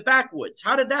the backwoods.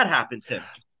 How did that happen, Tim?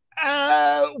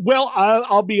 Well,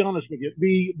 I'll be honest with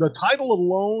you. The title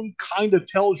alone kind of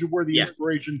tells you where the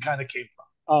inspiration kind of came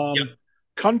from.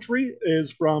 Country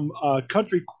is from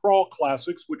Country Crawl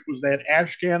Classics, which was that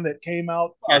ash can that came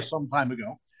out some time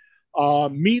ago.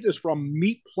 Meat is from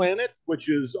Meat Planet, which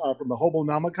is from the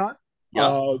Hobonomicon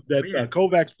that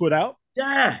Kovacs put out.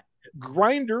 Yeah.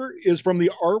 Grinder is from the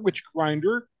Arwich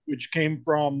Grinder, which came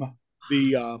from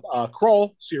the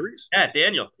Crawl series. Yeah,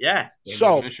 Daniel. Yeah.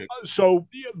 So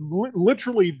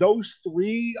literally those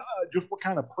 3 just were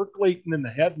kind of percolating in the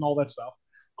head and all that stuff.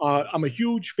 I'm a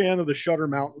huge fan of the Shutter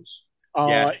Mountains.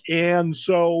 And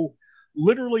so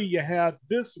literally you had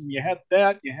this and you had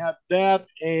that,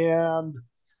 and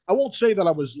I won't say that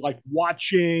I was like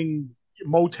watching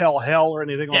Motel Hell or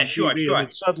anything on TV and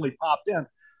it suddenly popped in.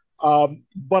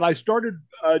 But I started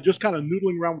just kind of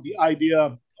noodling around with the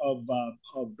idea of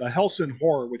the Hellsin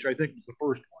horror, which I think was the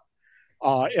first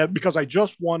one. And because I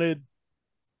wanted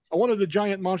the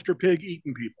giant monster pig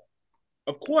eating people.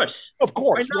 Of course.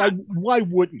 Why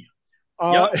wouldn't you?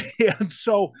 And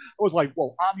so I was like,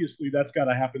 well, obviously that's got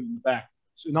to happen in the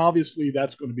backwoods. And obviously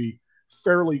that's going to be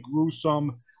fairly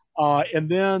gruesome. And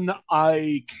then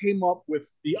I came up with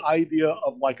the idea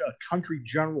of like a country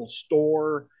general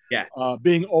store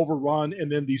being overrun.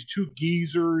 And then these 2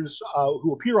 geezers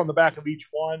who appear on the back of each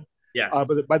one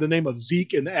by the name of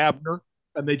Zeke and Abner.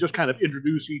 And they just kind of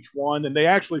introduce each one. And they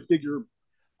actually figure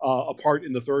a part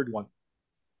in the 3rd one.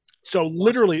 So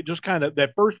literally it just kind of,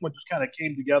 that first one just kind of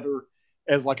came together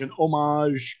as like an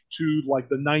homage to like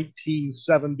the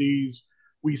 1970s.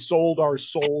 We sold our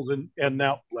souls and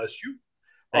now bless you.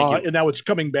 And now it's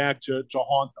coming back to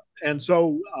haunt them. And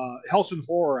so Hellsin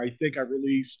Horror, I think I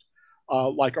released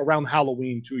like around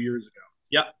Halloween 2 years ago.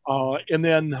 Yeah. And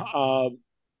then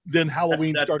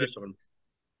Halloween started.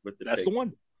 That's the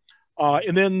one.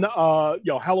 And then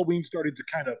Halloween started to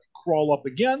kind of crawl up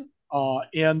again.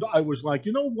 And I was like,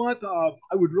 you know what?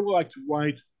 I would really like to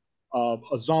write a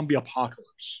zombie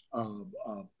apocalypse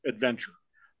adventure.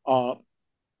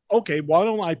 Okay, why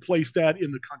don't I place that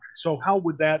in the country? So how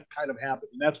would that kind of happen?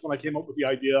 And that's when I came up with the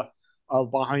idea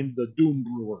of behind the Doom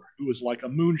Brewer, who is like a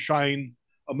moonshiner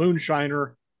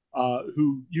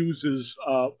who uses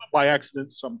by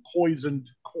accident some poisoned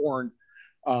corn,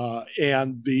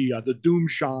 and the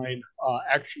Doomshine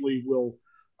actually will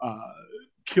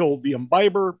kill the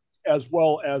imbiber as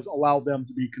well as allow them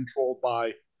to be controlled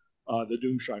by the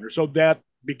Doomshiner. So that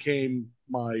became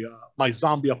my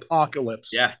zombie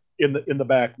apocalypse. In the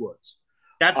backwoods.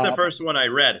 That's the first one I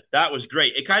read. That was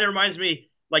great. It kind of reminds me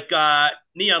like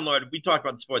Neon Lord. We talked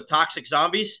about this before. Toxic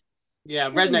Zombies. Yeah,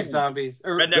 redneck zombies.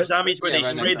 Redneck zombies, where they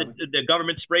spray the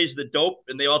government sprays the dope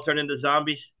and they all turn into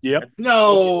zombies. Yep.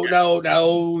 No.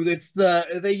 It's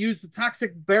they use the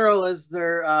toxic barrel as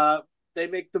their they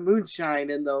make the moonshine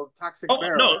in the toxic Oh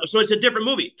barrel. no, so it's a different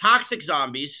movie. Toxic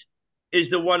Zombies is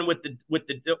the one with the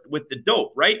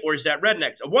dope, right? Or is that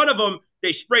Rednecks? One of them,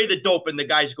 they spray the dope and the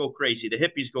guys go crazy. The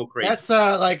hippies go crazy. That's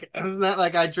like, isn't that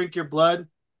like I Drink Your Blood?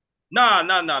 No.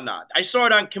 I saw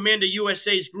it on Commander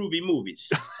USA's Groovy Movies.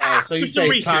 So you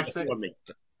say Toxic?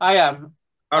 I am.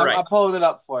 All right. I'm pulling it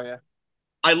up for you.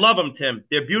 I love them, Tim.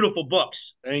 They're beautiful books.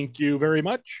 Thank you very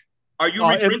much. Are you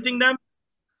reprinting them?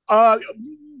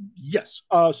 Yes,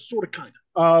 sort of, kind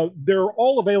of. They're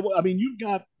all available. I mean, you've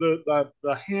got the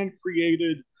hand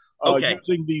created,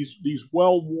 using these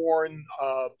well worn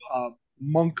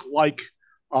monk-like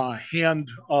hand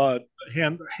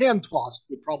tossed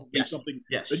would probably be something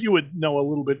that you would know a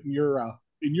little bit in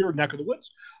your neck of the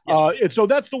woods. And so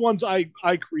that's the ones I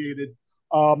created.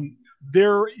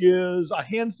 There is a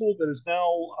handful that is now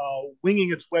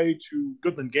winging its way to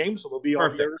Goodman Games, so they'll be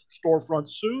on their storefront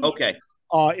soon. Okay.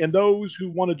 And those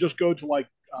who want to just go to like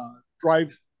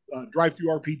drive-through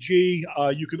RPG,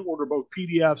 you can order both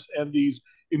PDFs and these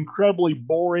incredibly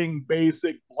boring,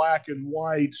 basic black and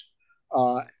white,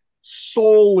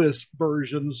 soulless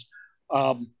versions.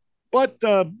 But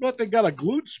they got a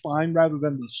glued spine rather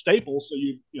than the staple, so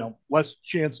you know less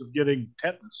chance of getting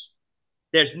tetanus.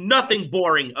 There's nothing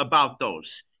boring about those.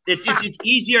 It's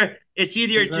easier. It's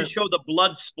easier to show the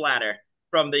blood splatter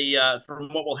from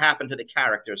what will happen to the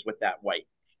characters with that white.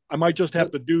 I might just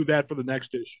have to do that for the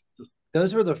next issue.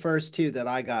 Those were the first two that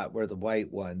I got, were the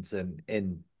white ones,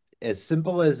 and as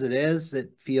simple as it is,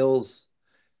 it feels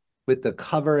with the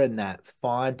cover and that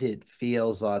font, it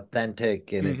feels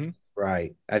authentic and it's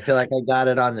right. I feel like I got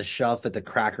it on the shelf at the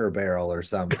Cracker Barrel or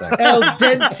something. El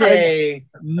dente.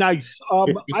 Nice.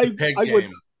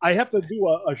 I have to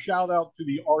do a shout out to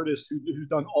the artist who's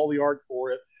done all the art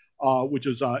for it, which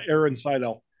is Aaron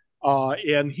Seidel.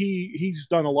 And he's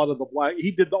done a lot of the black.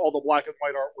 He did all the black and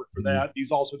white artwork for that.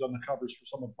 He's also done the covers for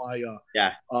some of my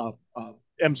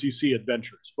MCC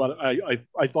adventures. But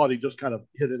I thought he just kind of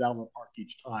hit it out of the park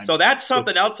each time. So that's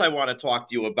something else I want to talk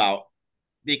to you about,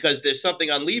 because there's something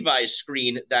on Levi's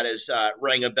screen that is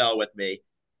rang a bell with me.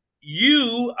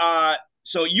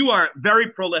 So you are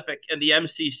very prolific in the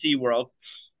MCC world.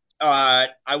 I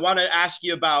want to ask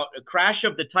you about Crash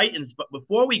of the Titans, but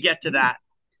before we get to that,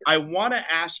 I want to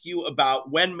ask you about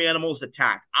When Manimals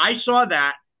Attack. I saw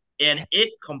that, and it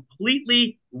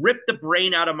completely ripped the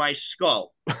brain out of my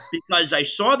skull because I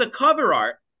saw the cover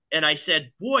art, and I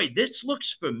said, boy, this looks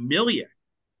familiar.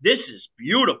 This is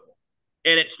beautiful.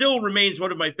 And it still remains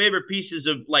one of my favorite pieces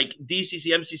of like DCC,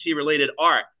 MCC related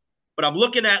art. But I'm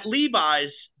looking at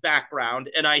Levi's background,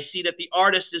 and I see that the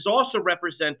artist is also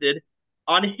represented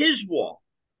on his wall.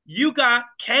 You got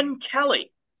Ken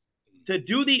Kelly to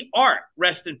do the art,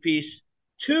 rest in peace,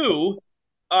 to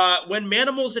When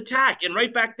Manimals Attack. And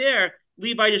right back there,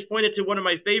 Levi just pointed to one of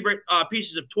my favorite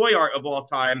pieces of toy art of all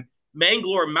time,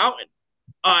 Manglore Mountain.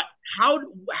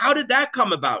 How did that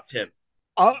come about, Tim?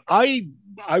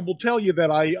 I will tell you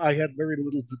that I had very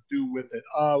little to do with it.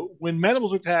 When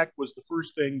Manimals Attack was the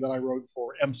first thing that I wrote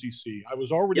for MCC, I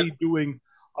was already doing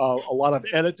a lot of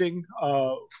editing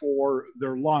for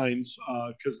their lines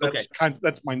because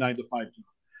that's my 9 to 5 job.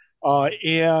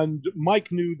 And Mike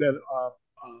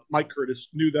Curtis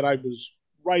knew that I was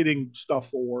writing stuff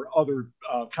for other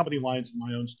company lines and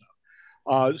my own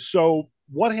stuff. So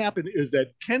what happened is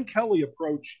that Ken Kelly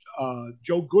approached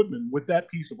Joe Goodman with that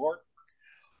piece of art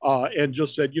and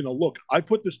just said, look, I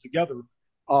put this together.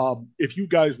 If you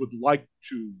guys would like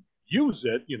to use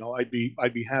it, I'd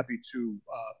be happy to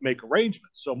make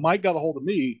arrangements. So Mike got a hold of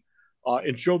me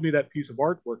and showed me that piece of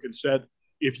artwork and said,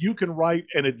 if you can write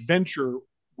an adventure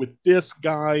with this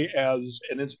guy as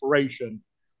an inspiration,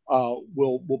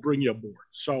 we'll bring you aboard.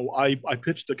 So I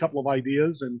pitched a couple of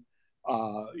ideas, and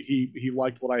he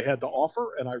liked what I had to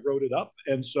offer, and I wrote it up.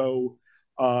 And so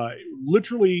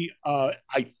literally,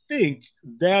 I think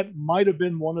that might have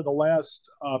been one of the last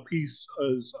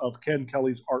pieces of Ken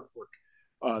Kelly's artwork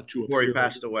before he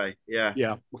passed away.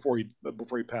 Yeah, before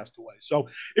he passed away. So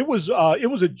it was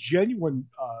a genuine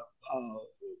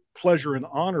pleasure and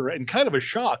honor, and kind of a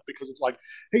shock, because it's like,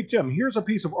 hey Tim, here's a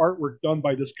piece of artwork done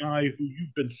by this guy who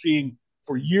you've been seeing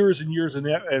for years and years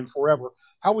and forever.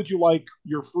 How would you like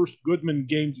your first Goodman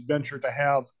Games adventure to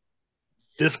have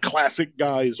this classic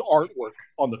guy's artwork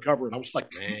on the cover? And I was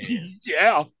like,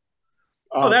 yeah.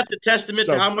 Oh, that's a testament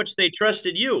to how much they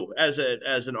trusted you as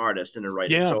an artist and a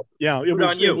writer. Yeah, it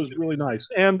was really nice,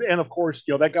 and of course,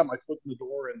 that got my foot in the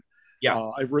door, and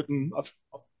I've written a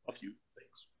few things.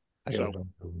 So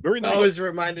very nice. Always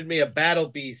reminded me of Battle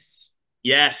Beasts.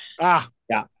 Yes.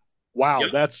 Yeah. Wow,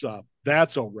 yep. That's a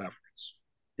reference.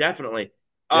 Definitely.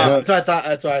 That's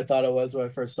what I thought it was when I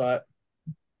first saw it.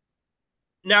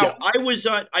 Now,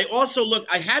 I also looked,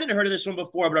 I hadn't heard of this one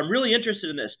before, but I'm really interested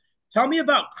in this. Tell me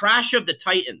about Crash of the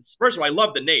Titans. First of all, I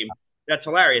love the name. That's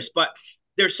hilarious. But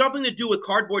there's something to do with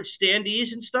cardboard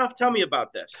standees and stuff. Tell me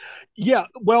about this. Yeah,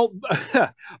 well,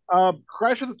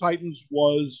 Crash of the Titans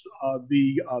was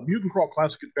the Mutant Crawl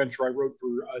Classic Adventure I wrote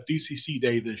for DCC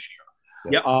Day this year.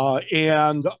 Yep.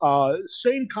 And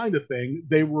same kind of thing.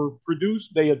 They had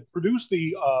produced the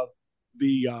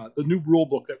new rule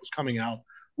book that was coming out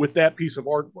with that piece of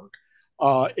artwork.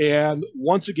 And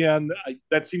once again,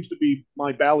 that seems to be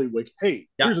my ballywick. Hey,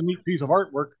 here's a neat piece of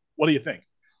artwork. What do you think?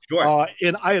 Sure.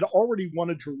 And I had already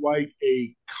wanted to write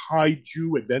a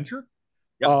kaiju adventure.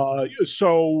 Yep.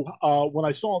 So when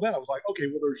I saw that, I was like, okay,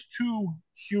 well, there's two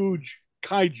huge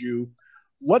kaiju.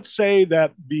 Let's say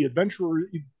that the adventurer,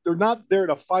 they're not there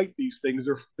to fight these things.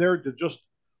 They're there to just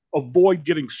avoid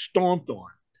getting stomped on.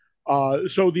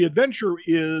 So the adventure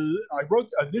is, I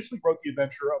initially wrote the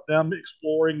adventure of them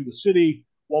exploring the city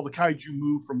while the kaiju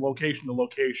moved from location to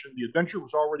location. The adventure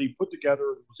was already put together,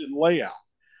 it was in layout.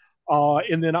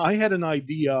 And then I had an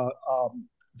idea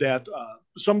that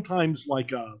sometimes,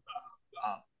 like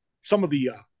some of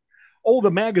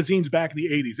the magazines back in the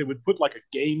 80s, they would put like a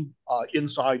game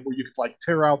inside where you could like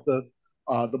tear out the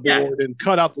board and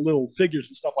cut out the little figures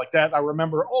and stuff like that. And I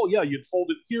remember, you'd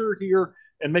fold it here,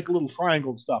 and make a little triangle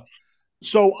and stuff.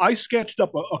 So I sketched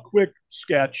up a quick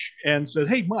sketch and said,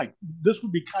 hey, Mike, this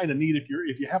would be kind of neat if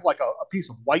you have like a piece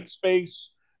of white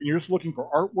space and you're just looking for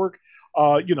artwork.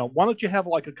 Why don't you have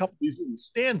like a couple of these little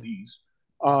standees?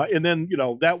 And then,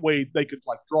 that way they could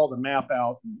like draw the map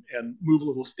out and move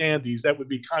little standees. That would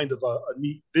be kind of a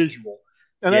neat visual.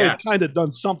 And I had kind of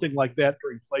done something like that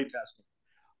during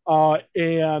playtesting.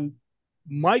 And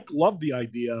Mike loved the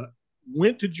idea,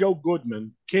 went to Joe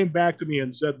Goodman, came back to me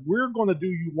and said, we're going to do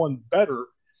you one better.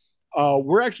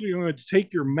 We're actually going to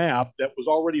take your map that was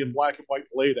already in black and white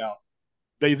laid out.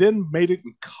 They then made it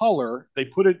in color. They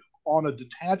put it on a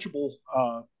detachable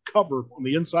cover, on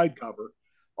the inside cover,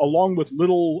 along with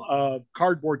little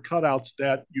cardboard cutouts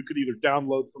that you could either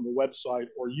download from the website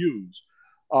or use.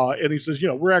 And he says,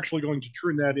 we're actually going to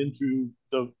turn that into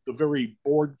the very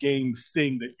board game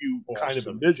thing that you kind of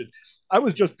envisioned. I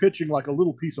was just pitching like a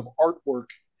little piece of artwork,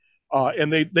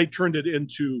 and they turned it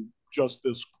into just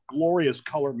this glorious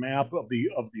color map of the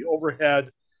overhead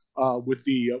with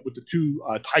the two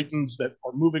titans that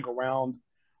are moving around.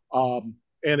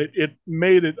 And it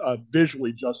made it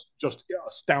visually just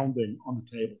astounding on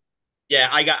the table. Yeah,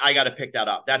 I got to pick that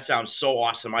up. That sounds so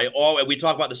awesome. We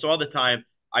talk about this all the time.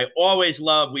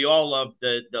 We all love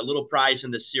the little prize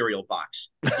in the cereal box,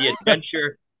 the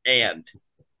adventure and.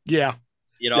 Yeah.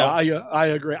 I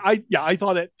agree. I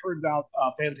thought it turned out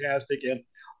fantastic, and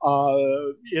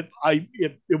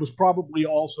it was probably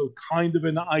also kind of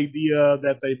an idea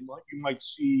that you might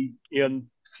see in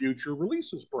future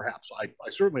releases, perhaps. I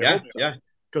certainly hope so. Yeah.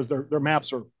 Because their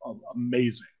maps are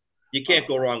amazing. You can't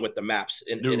go wrong with the maps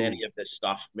in any of this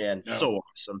stuff, man. No. So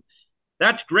awesome.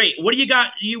 That's great. What do you got?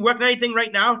 Are you working on anything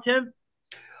right now, Tim?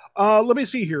 Let me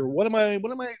see here. What am I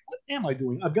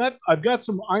doing? I've got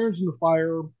some irons in the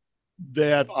fire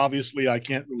that obviously I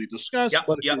can't really discuss.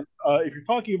 But if you're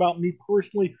talking about me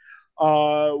personally,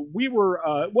 you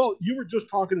were just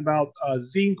talking about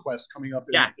Zine Quest coming up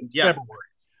in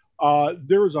February.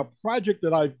 There is a project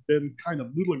that I've been kind of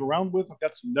noodling around with. I've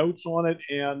got some notes on it,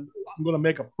 and I'm going to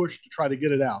make a push to try to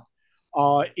get it out.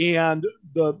 And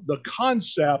the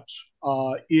concept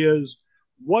is,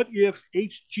 what if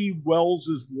H.G.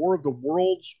 Wells' War of the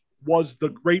Worlds was the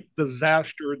great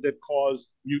disaster that caused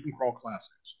Mutant Crawl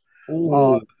Classics?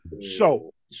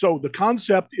 So the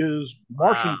concept is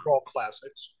Martian Crawl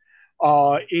Classics.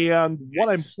 And what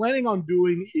I'm planning on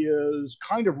doing is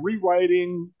kind of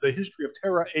rewriting the history of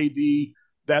Terra AD,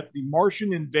 that the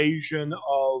Martian invasion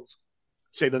of,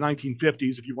 say, the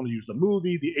 1950s, if you want to use the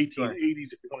movie, the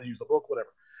 1880s, if you want to use the book, whatever,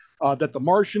 that the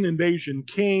Martian invasion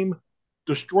came,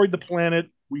 destroyed the planet.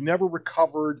 We never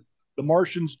recovered. The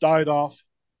Martians died off,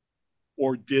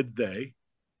 or did they?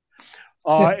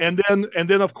 And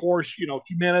then, of course,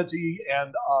 humanity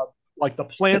and like the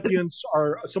Plantians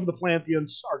some of the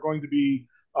Plantians are going to be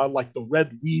like the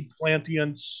red weed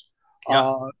Plantians.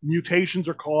 Mutations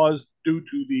are caused due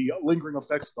to the lingering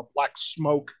effects of the black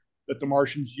smoke that the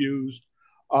Martians used.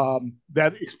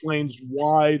 That explains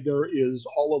why there is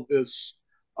all of this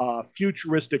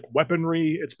futuristic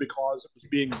weaponry. It's because it was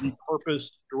being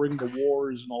repurposed during the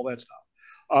wars and all that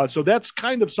stuff. So that's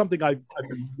kind of something I've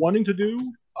been wanting to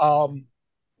do.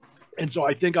 And so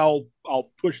I think I'll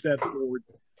push that forward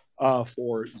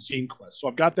for Zine Quest. So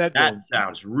I've got that. That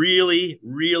sounds really,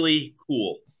 really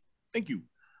cool. Thank you.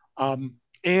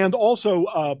 And also,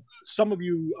 some of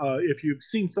you, if you've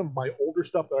seen some of my older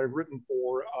stuff that I've written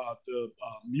for the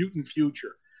Mutant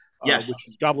Future, yes. which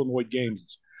is Goblinoid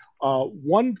Games,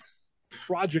 one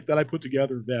project that I put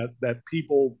together that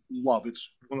people love,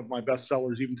 it's one of my best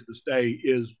sellers even to this day,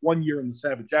 is 1 Year in the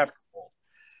Savage Afterworld.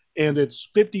 And it's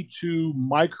 52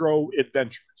 micro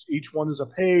adventures. Each one is a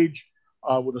page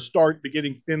with a start,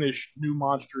 beginning, finish, new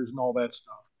monsters, and all that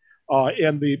stuff.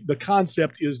 And the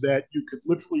concept is that you could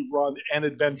literally run an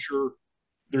adventure.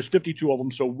 There's 52 of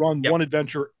them, so run one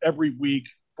adventure every week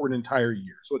for an entire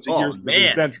year. So it's a year's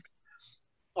adventure.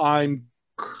 I'm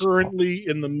currently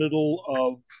in the middle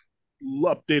of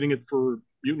updating it for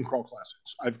Mutant Crawl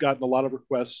Classics. I've gotten a lot of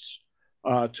requests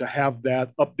to have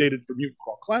that updated for Mutant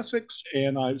Crawl Classics,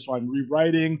 and so I'm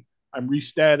rewriting, I'm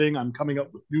restatting, I'm coming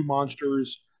up with new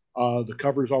monsters. The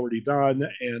cover's already done,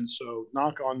 and so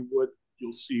knock on wood,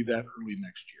 you'll see that early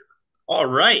next year. All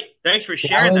right. Thanks for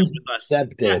sharing that with us.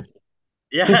 Accepted.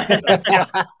 Yeah.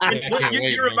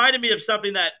 You reminded me of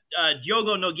something that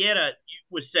Diogo Nogueira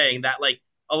was saying, that like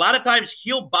a lot of times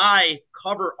he'll buy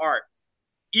cover art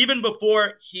even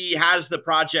before he has the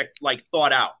project like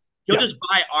thought out. He'll just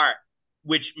buy art,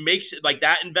 which makes it like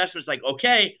that investment's like,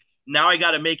 okay, now I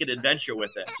got to make an adventure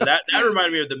with it. So that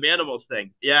reminded me of the Manimals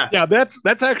thing. Yeah. Yeah,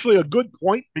 that's actually a good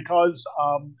point, because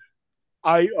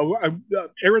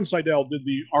Aaron Seidel did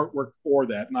the artwork for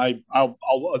that, and I'll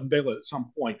unveil it at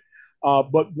some point.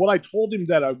 But what I told him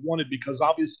that I wanted, because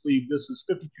obviously this is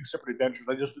 52 separate adventures,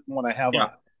 I just didn't want to have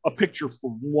a picture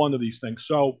for one of these things.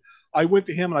 So I went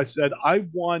to him and I said, I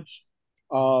want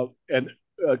kind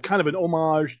of an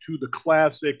homage to the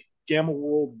classic Gamma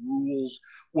World rules,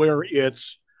 where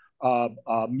it's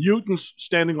mutants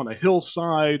standing on a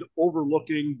hillside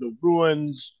overlooking the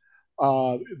ruins.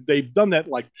 They've done that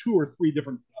like 2 or 3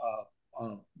 different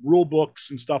rule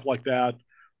books and stuff like that.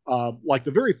 Like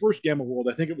the very first Gamma World,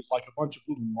 I think it was like a bunch of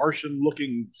little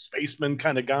Martian-looking spacemen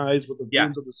kind of guys with the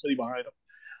ruins of the city behind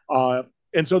them.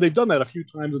 And so they've done that a few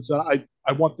times, and so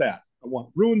I want that. I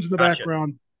want ruins in the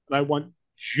background, and I want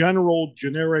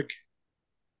generic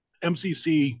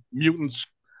MCC mutants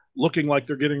looking like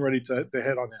they're getting ready to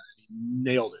head on that. He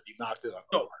nailed it. He knocked it out of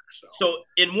the park. So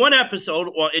in one episode,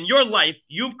 or in your life,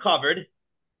 you've covered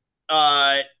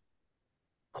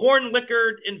corn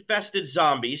liquor infested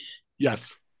zombies.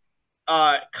 Yes.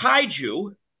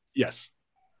 Kaiju. Yes.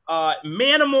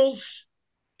 Manimals.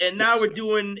 And now we're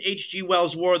doing H.G.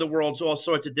 Wells' War of the Worlds, all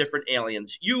sorts of different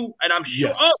aliens. And I'm sure.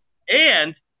 Yes. Oh,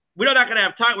 and we're not going to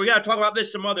have time. We got to talk about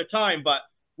this some other time, but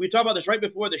we talked about this right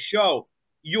before the show.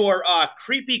 Your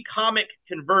creepy comic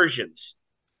conversions.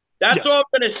 That's all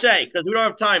I'm going to say, because we don't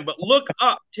have time. But look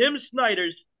up Tim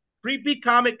Snider's creepy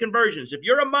comic conversions. If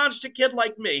you're a monster kid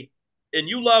like me, and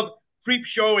you love Creep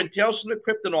Show and Tales from the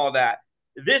Crypt and all that,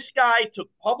 this guy took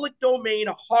public domain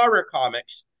horror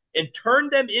comics and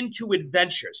turned them into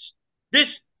adventures. This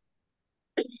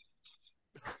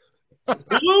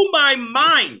blew my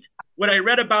mind when I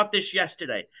read about this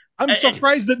yesterday. I'm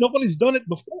surprised that nobody's done it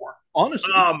before,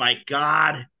 honestly. Oh my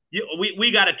God.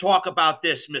 We got to talk about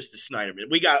this, Mr. Sniderman.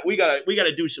 We got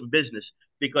to do some business,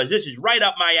 because this is right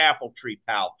up my apple tree,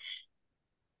 pal.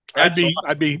 I'd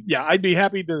be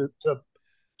happy to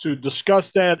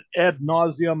discuss that ad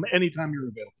nauseum anytime you're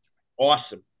available.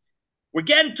 Awesome. We're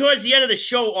getting towards the end of the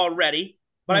show already,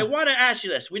 but I want to ask you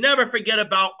this. We never forget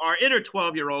about our inner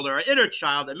 12-year-old or our inner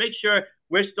child, and make sure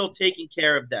we're still taking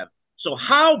care of them. So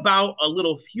how about a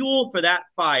little fuel for that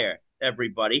fire,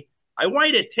 everybody? I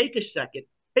want you to take a second,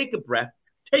 take a breath,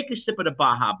 take a sip of the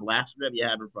Baja Blast, whatever you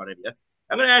have in front of you.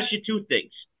 I'm going to ask you 2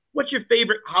 things. What's your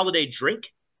favorite holiday drink?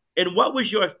 And what was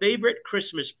your favorite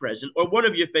Christmas present, or one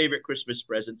of your favorite Christmas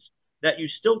presents that you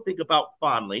still think about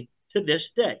fondly to this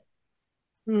day?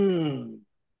 Who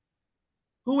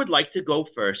would like to go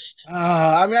first?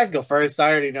 I mean, I can go first. I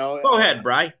already know. Go ahead,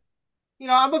 Bri.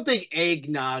 I'm a big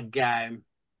eggnog guy.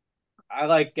 I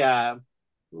like.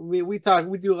 We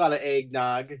do a lot of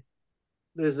eggnog.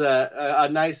 There's a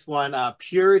nice one,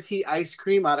 Purity Ice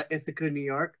Cream out of Ithaca, New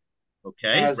York.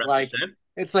 Okay,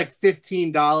 it's like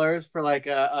 $15 for like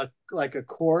a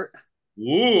quart.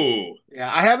 Ooh.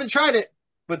 Yeah, I haven't tried it,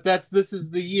 but this is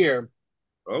the year.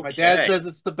 Okay. My dad says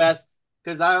it's the best,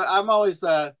 because I'm always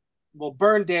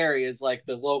Burn Dairy is like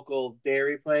the local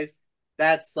dairy place.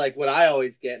 That's like what I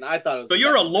always get, and I thought it was. So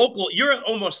you're a local. You're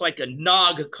almost like a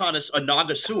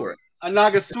nagasaur. A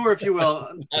nagasaur, if you will.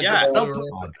 Yeah.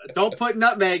 Don't put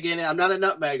nutmeg in it. I'm not a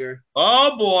nutmegger. Oh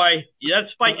boy, yeah,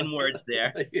 that's fighting words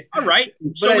there. All right.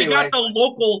 So anyway, we got the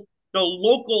local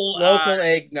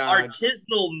eggnog,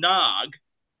 artisanal nog.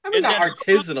 I mean, not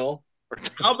artisanal.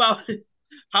 How about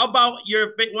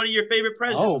one of your favorite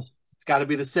presents? Oh, It's got to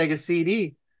be the Sega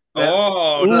CD. Nice. The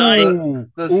I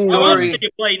love story. when you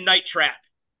play Night Trap.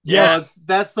 Yes.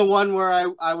 That's the one where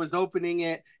I was opening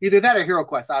it. Either that or Hero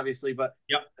Quest, obviously. But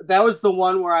that was the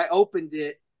one where I opened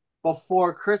it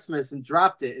before Christmas and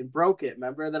dropped it and broke it.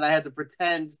 Remember? Then I had to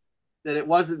pretend that it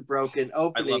wasn't broken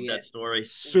opening it. I love that story.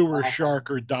 Sewer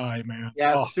Shark or die, man.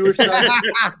 Yeah, Sewer Shark.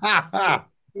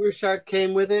 Sewer Shark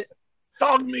came with it.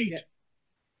 Dog meat.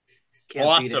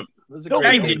 Awesome. Beat it. It was a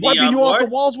great game. Wiping you off the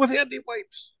walls with handy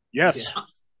wipes. Yes. Yeah.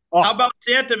 How about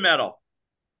Santa Metal?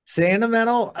 Santa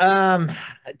Metal,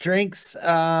 drinks.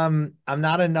 I'm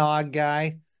not a nog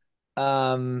guy.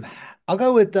 I'll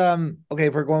go with okay,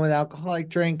 if we're going with alcoholic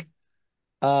drink,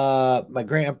 my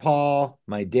grandpa,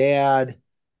 my dad,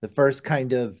 the first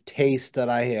kind of taste that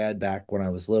I had back when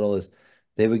I was little is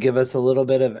they would give us a little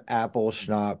bit of apple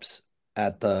schnapps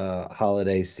at the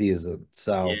holiday season.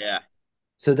 So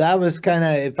so that was kind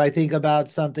of, if I think about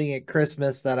something at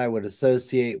Christmas that I would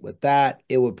associate with that,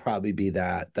 it would probably be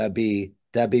that. That'd be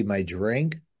my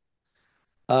drink.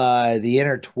 The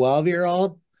inner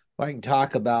 12-year-old, I can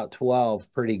talk about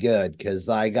 12 pretty good because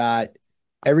I got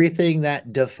everything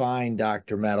that defined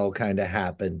Dr. Metal kind of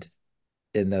happened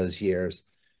in those years.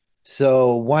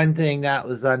 So one thing that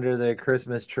was under the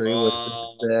Christmas tree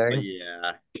was this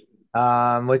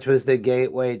thing. Which was the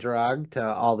gateway drug to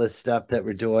all the stuff that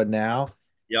we're doing now.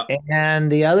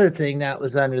 And the other thing that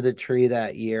was under the tree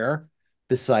that year,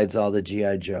 besides all the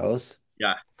G.I. Joes,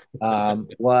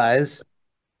 was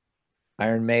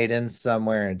Iron Maiden,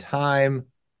 Somewhere in Time,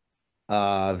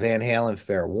 Van Halen,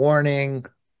 Fair Warning,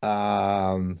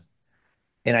 and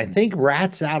I think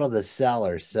Rats Out of the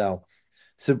Cellar. So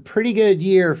pretty good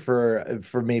year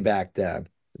for me back then.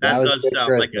 That does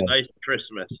sound like a nice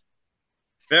Christmas.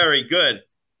 Very good.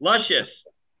 Luscious.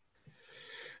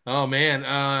 Oh man.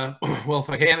 Well, if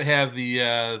I can't have the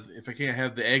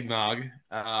eggnog,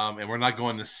 and we're not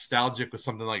going nostalgic with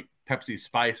something like Pepsi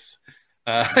Spice,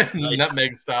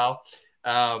 nutmeg style,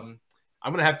 I'm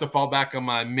gonna have to fall back on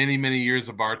my many years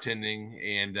of bartending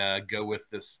and go with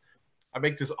this. I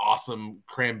make this awesome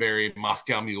cranberry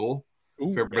Moscow Mule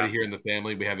for everybody here in the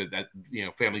family. We have it at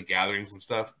family gatherings and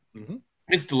stuff.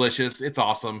 It's delicious. It's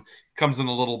awesome. Comes in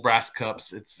the little brass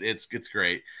cups. It's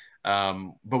great.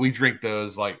 But we drink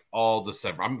those like all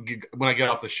December. When I get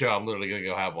off the show, I'm literally gonna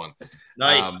go have one.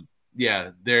 Nice.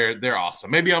 Yeah, they're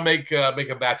awesome. Maybe I'll make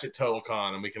a batch at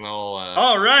TotalCon and we can all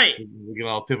we can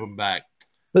all tip them back.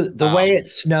 But the way it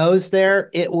snows there,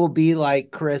 it will be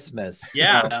like Christmas.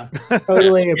 Yeah, so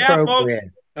totally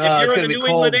appropriate. If you're in the New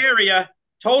England area,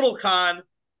 TotalCon,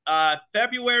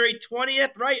 February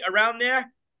 20th, right around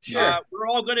there. Sure. We're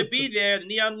all going to be there.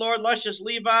 Neon Lord, Luscious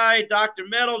Levi, Dr.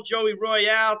 Metal, Joey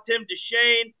Royale, Tim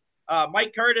DeShane,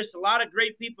 Mike Curtis. A lot of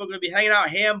great people are going to be hanging out.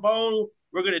 Hambone.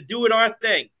 We're going to do it our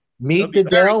thing. Meet the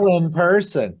Dell in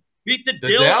person. Meet the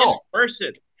Dill in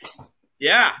person.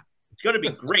 Yeah, it's going to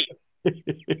be great.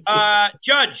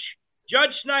 Judge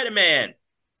Sniderman.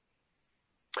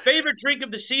 Favorite drink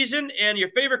of the season and your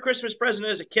favorite Christmas present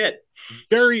as a kid?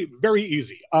 Very, very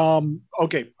easy.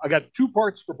 Okay, I got two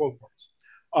parts for both parts.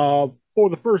 For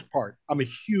the first part, I'm a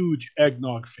huge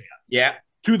eggnog fan. Yeah.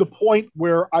 To the point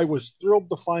where I was thrilled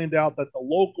to find out that the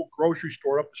local grocery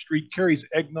store up the street carries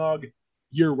eggnog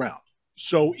year-round.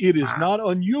 So it is not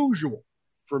unusual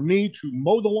for me to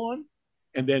mow the lawn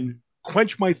and then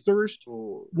quench my thirst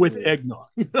with eggnog.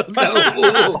 Nothing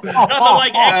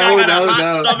like eggnog on a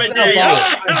hot summer day.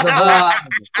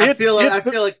 I feel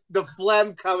like the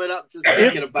phlegm coming up just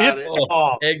thinking about it.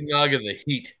 Eggnog in the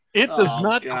heat. It does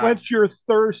not quench your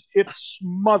thirst. It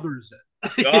smothers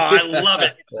it. Oh, I love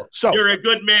it. So you're a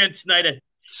good man, Snyder.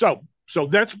 So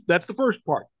that's the first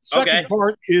part. Second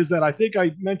part is that I think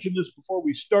I mentioned this before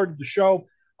we started the show.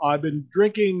 I've been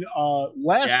drinking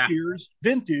last year's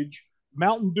vintage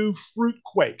Mountain Dew Fruit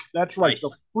Quake. That's right. The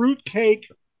fruit cake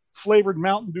flavored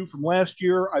Mountain Dew from last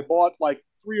year. I bought like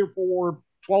 3 or 4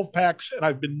 12 packs and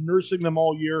I've been nursing them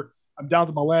all year. I'm down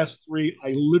to my last 3.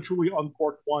 I literally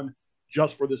uncorked one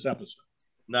just for this episode.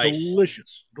 Nice.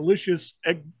 Delicious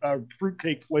egg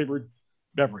fruitcake flavored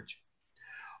beverage.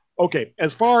 Okay,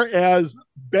 as far as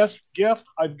best gift,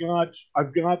 I've got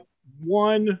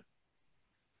one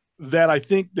that I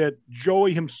think that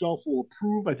Joey himself will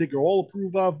approve. I think you'll all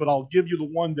approve of, but I'll give you the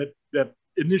one that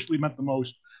initially meant the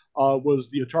most was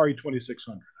the Atari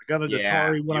 2600. I got an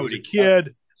Atari when I was a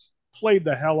kid, played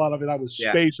the hell out of it. I was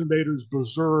Space Invaders,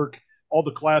 Berserk, all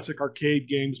the classic arcade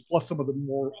games, plus some of the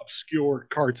more obscure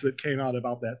carts that came out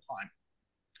about that time.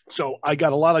 So I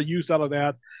got a lot of use out of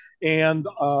that. and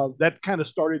that kind of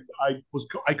started.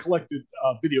 I collected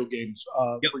video games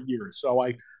for years, so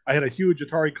I had a huge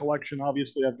Atari collection.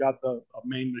 Obviously, I've got the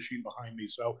main machine behind me.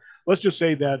 So let's just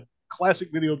say that classic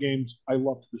video games I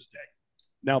love to this day.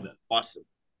 Now then, awesome.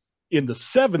 In the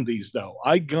 70s, though,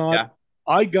 I got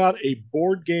a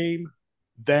board game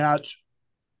that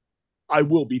I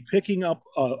will be picking up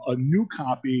a new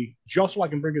copy just so I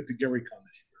can bring it to GaryCon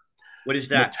this year. What is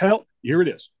that? Here it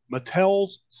is.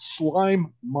 Mattel's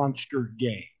Slime Monster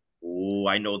game. Oh,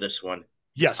 I know this one.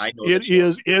 Yes, it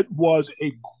is. It was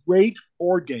a great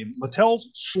board game. Mattel's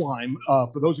Slime,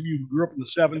 for those of you who grew up in the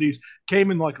 70s,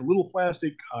 came in like a little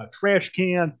plastic trash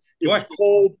can. It was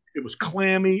cold. It was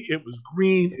clammy. It was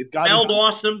green. It smelled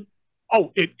awesome.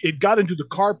 Oh, it got into the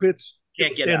carpets.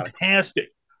 Can't get fantastic.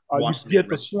 You get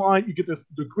the slime. You get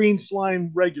the green slime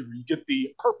regular. You get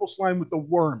the purple slime with the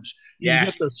worms. You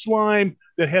get the slime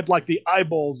that had like the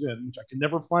eyeballs in, which I can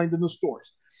never find in the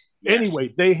stores. Yes.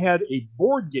 Anyway, they had a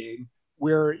board game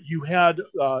where you had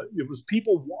it was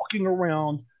people walking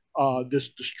around this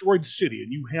destroyed city,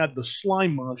 and you had the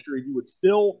slime monster, and you would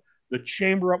fill the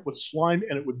chamber up with slime,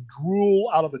 and it would drool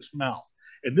out of its mouth.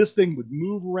 And this thing would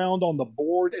move around on the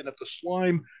board, and if the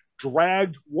slime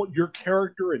dragged your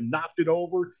character and knocked it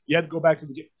over, you had to go back to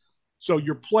the game. So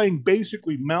you're playing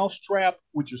basically Mousetrap,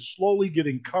 which is slowly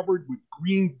getting covered with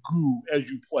green goo as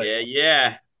you play.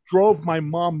 Yeah. Drove my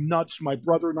mom nuts. My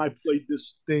brother and I played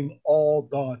this thing all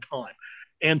the time.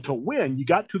 And to win, you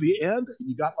got to the end, and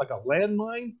you got like a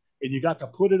landmine, and you got to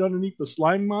put it underneath the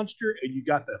slime monster, and you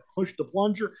got to push the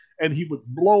plunger, and he would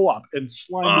blow up, and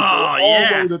slime would go all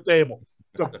over the table.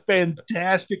 It's a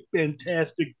fantastic,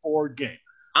 fantastic board game.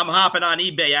 I'm hopping on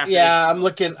eBay after. Yeah, I'm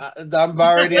looking. I'm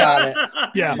already on it.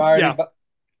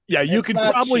 You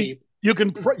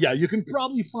can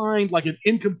probably find like an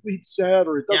incomplete set,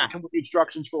 or it doesn't come with the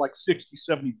instructions for like $60,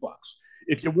 $70.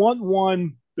 If you want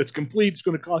one that's complete, it's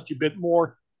going to cost you a bit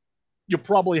more. You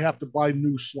probably have to buy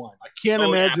new slime. I can't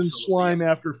imagine slime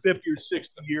after 50 or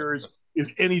 60 years is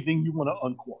anything you want to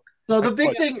uncork. So the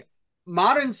big thing,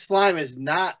 modern slime is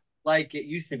not like it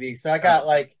used to be. So I got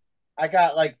like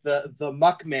the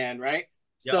Muckman, right?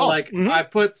 So I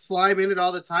put slime in it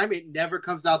all the time. It never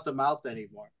comes out the mouth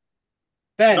anymore.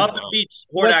 Ben,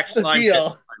 what's the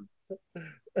deal?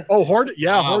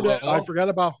 Hordak. I forgot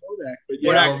about Hordak. But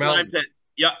Hordak slime pit.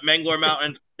 Yep, Mangler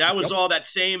Mountain. That was all that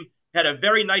same. Had a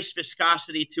very nice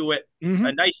viscosity to it,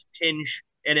 a nice tinge,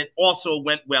 and it also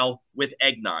went well with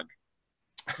eggnog.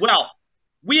 Well,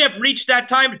 we have reached that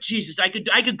time. Jesus, I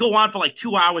could go on for like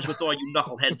 2 hours with all you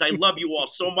knuckleheads. I love you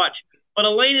all so much. But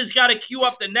Elena's got to queue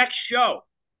up the next show.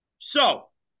 So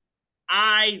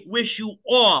I wish you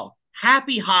all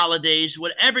happy holidays,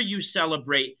 whatever you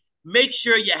celebrate. Make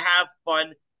sure you have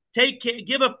fun. Take care.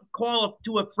 Give a call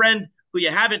to a friend who you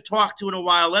haven't talked to in a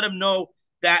while. Let them know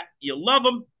that you love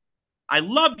them. I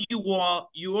love you all.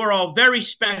 You are all very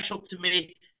special to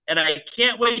me, and I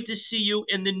can't wait to see you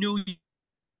in the new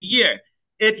year.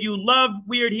 If you love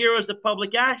Weird Heroes of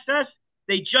Public Access,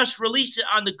 they just released it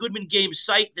on the Goodman Games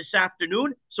site this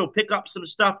afternoon, so pick up some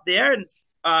stuff there, and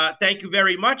thank you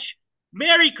very much.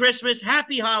 Merry Christmas,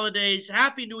 Happy Holidays,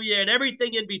 Happy New Year, and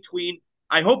everything in between.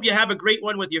 I hope you have a great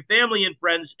one with your family and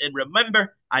friends, and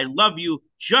remember, I love you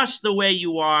just the way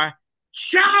you are.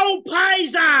 Ciao,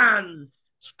 paisans!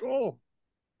 Skål!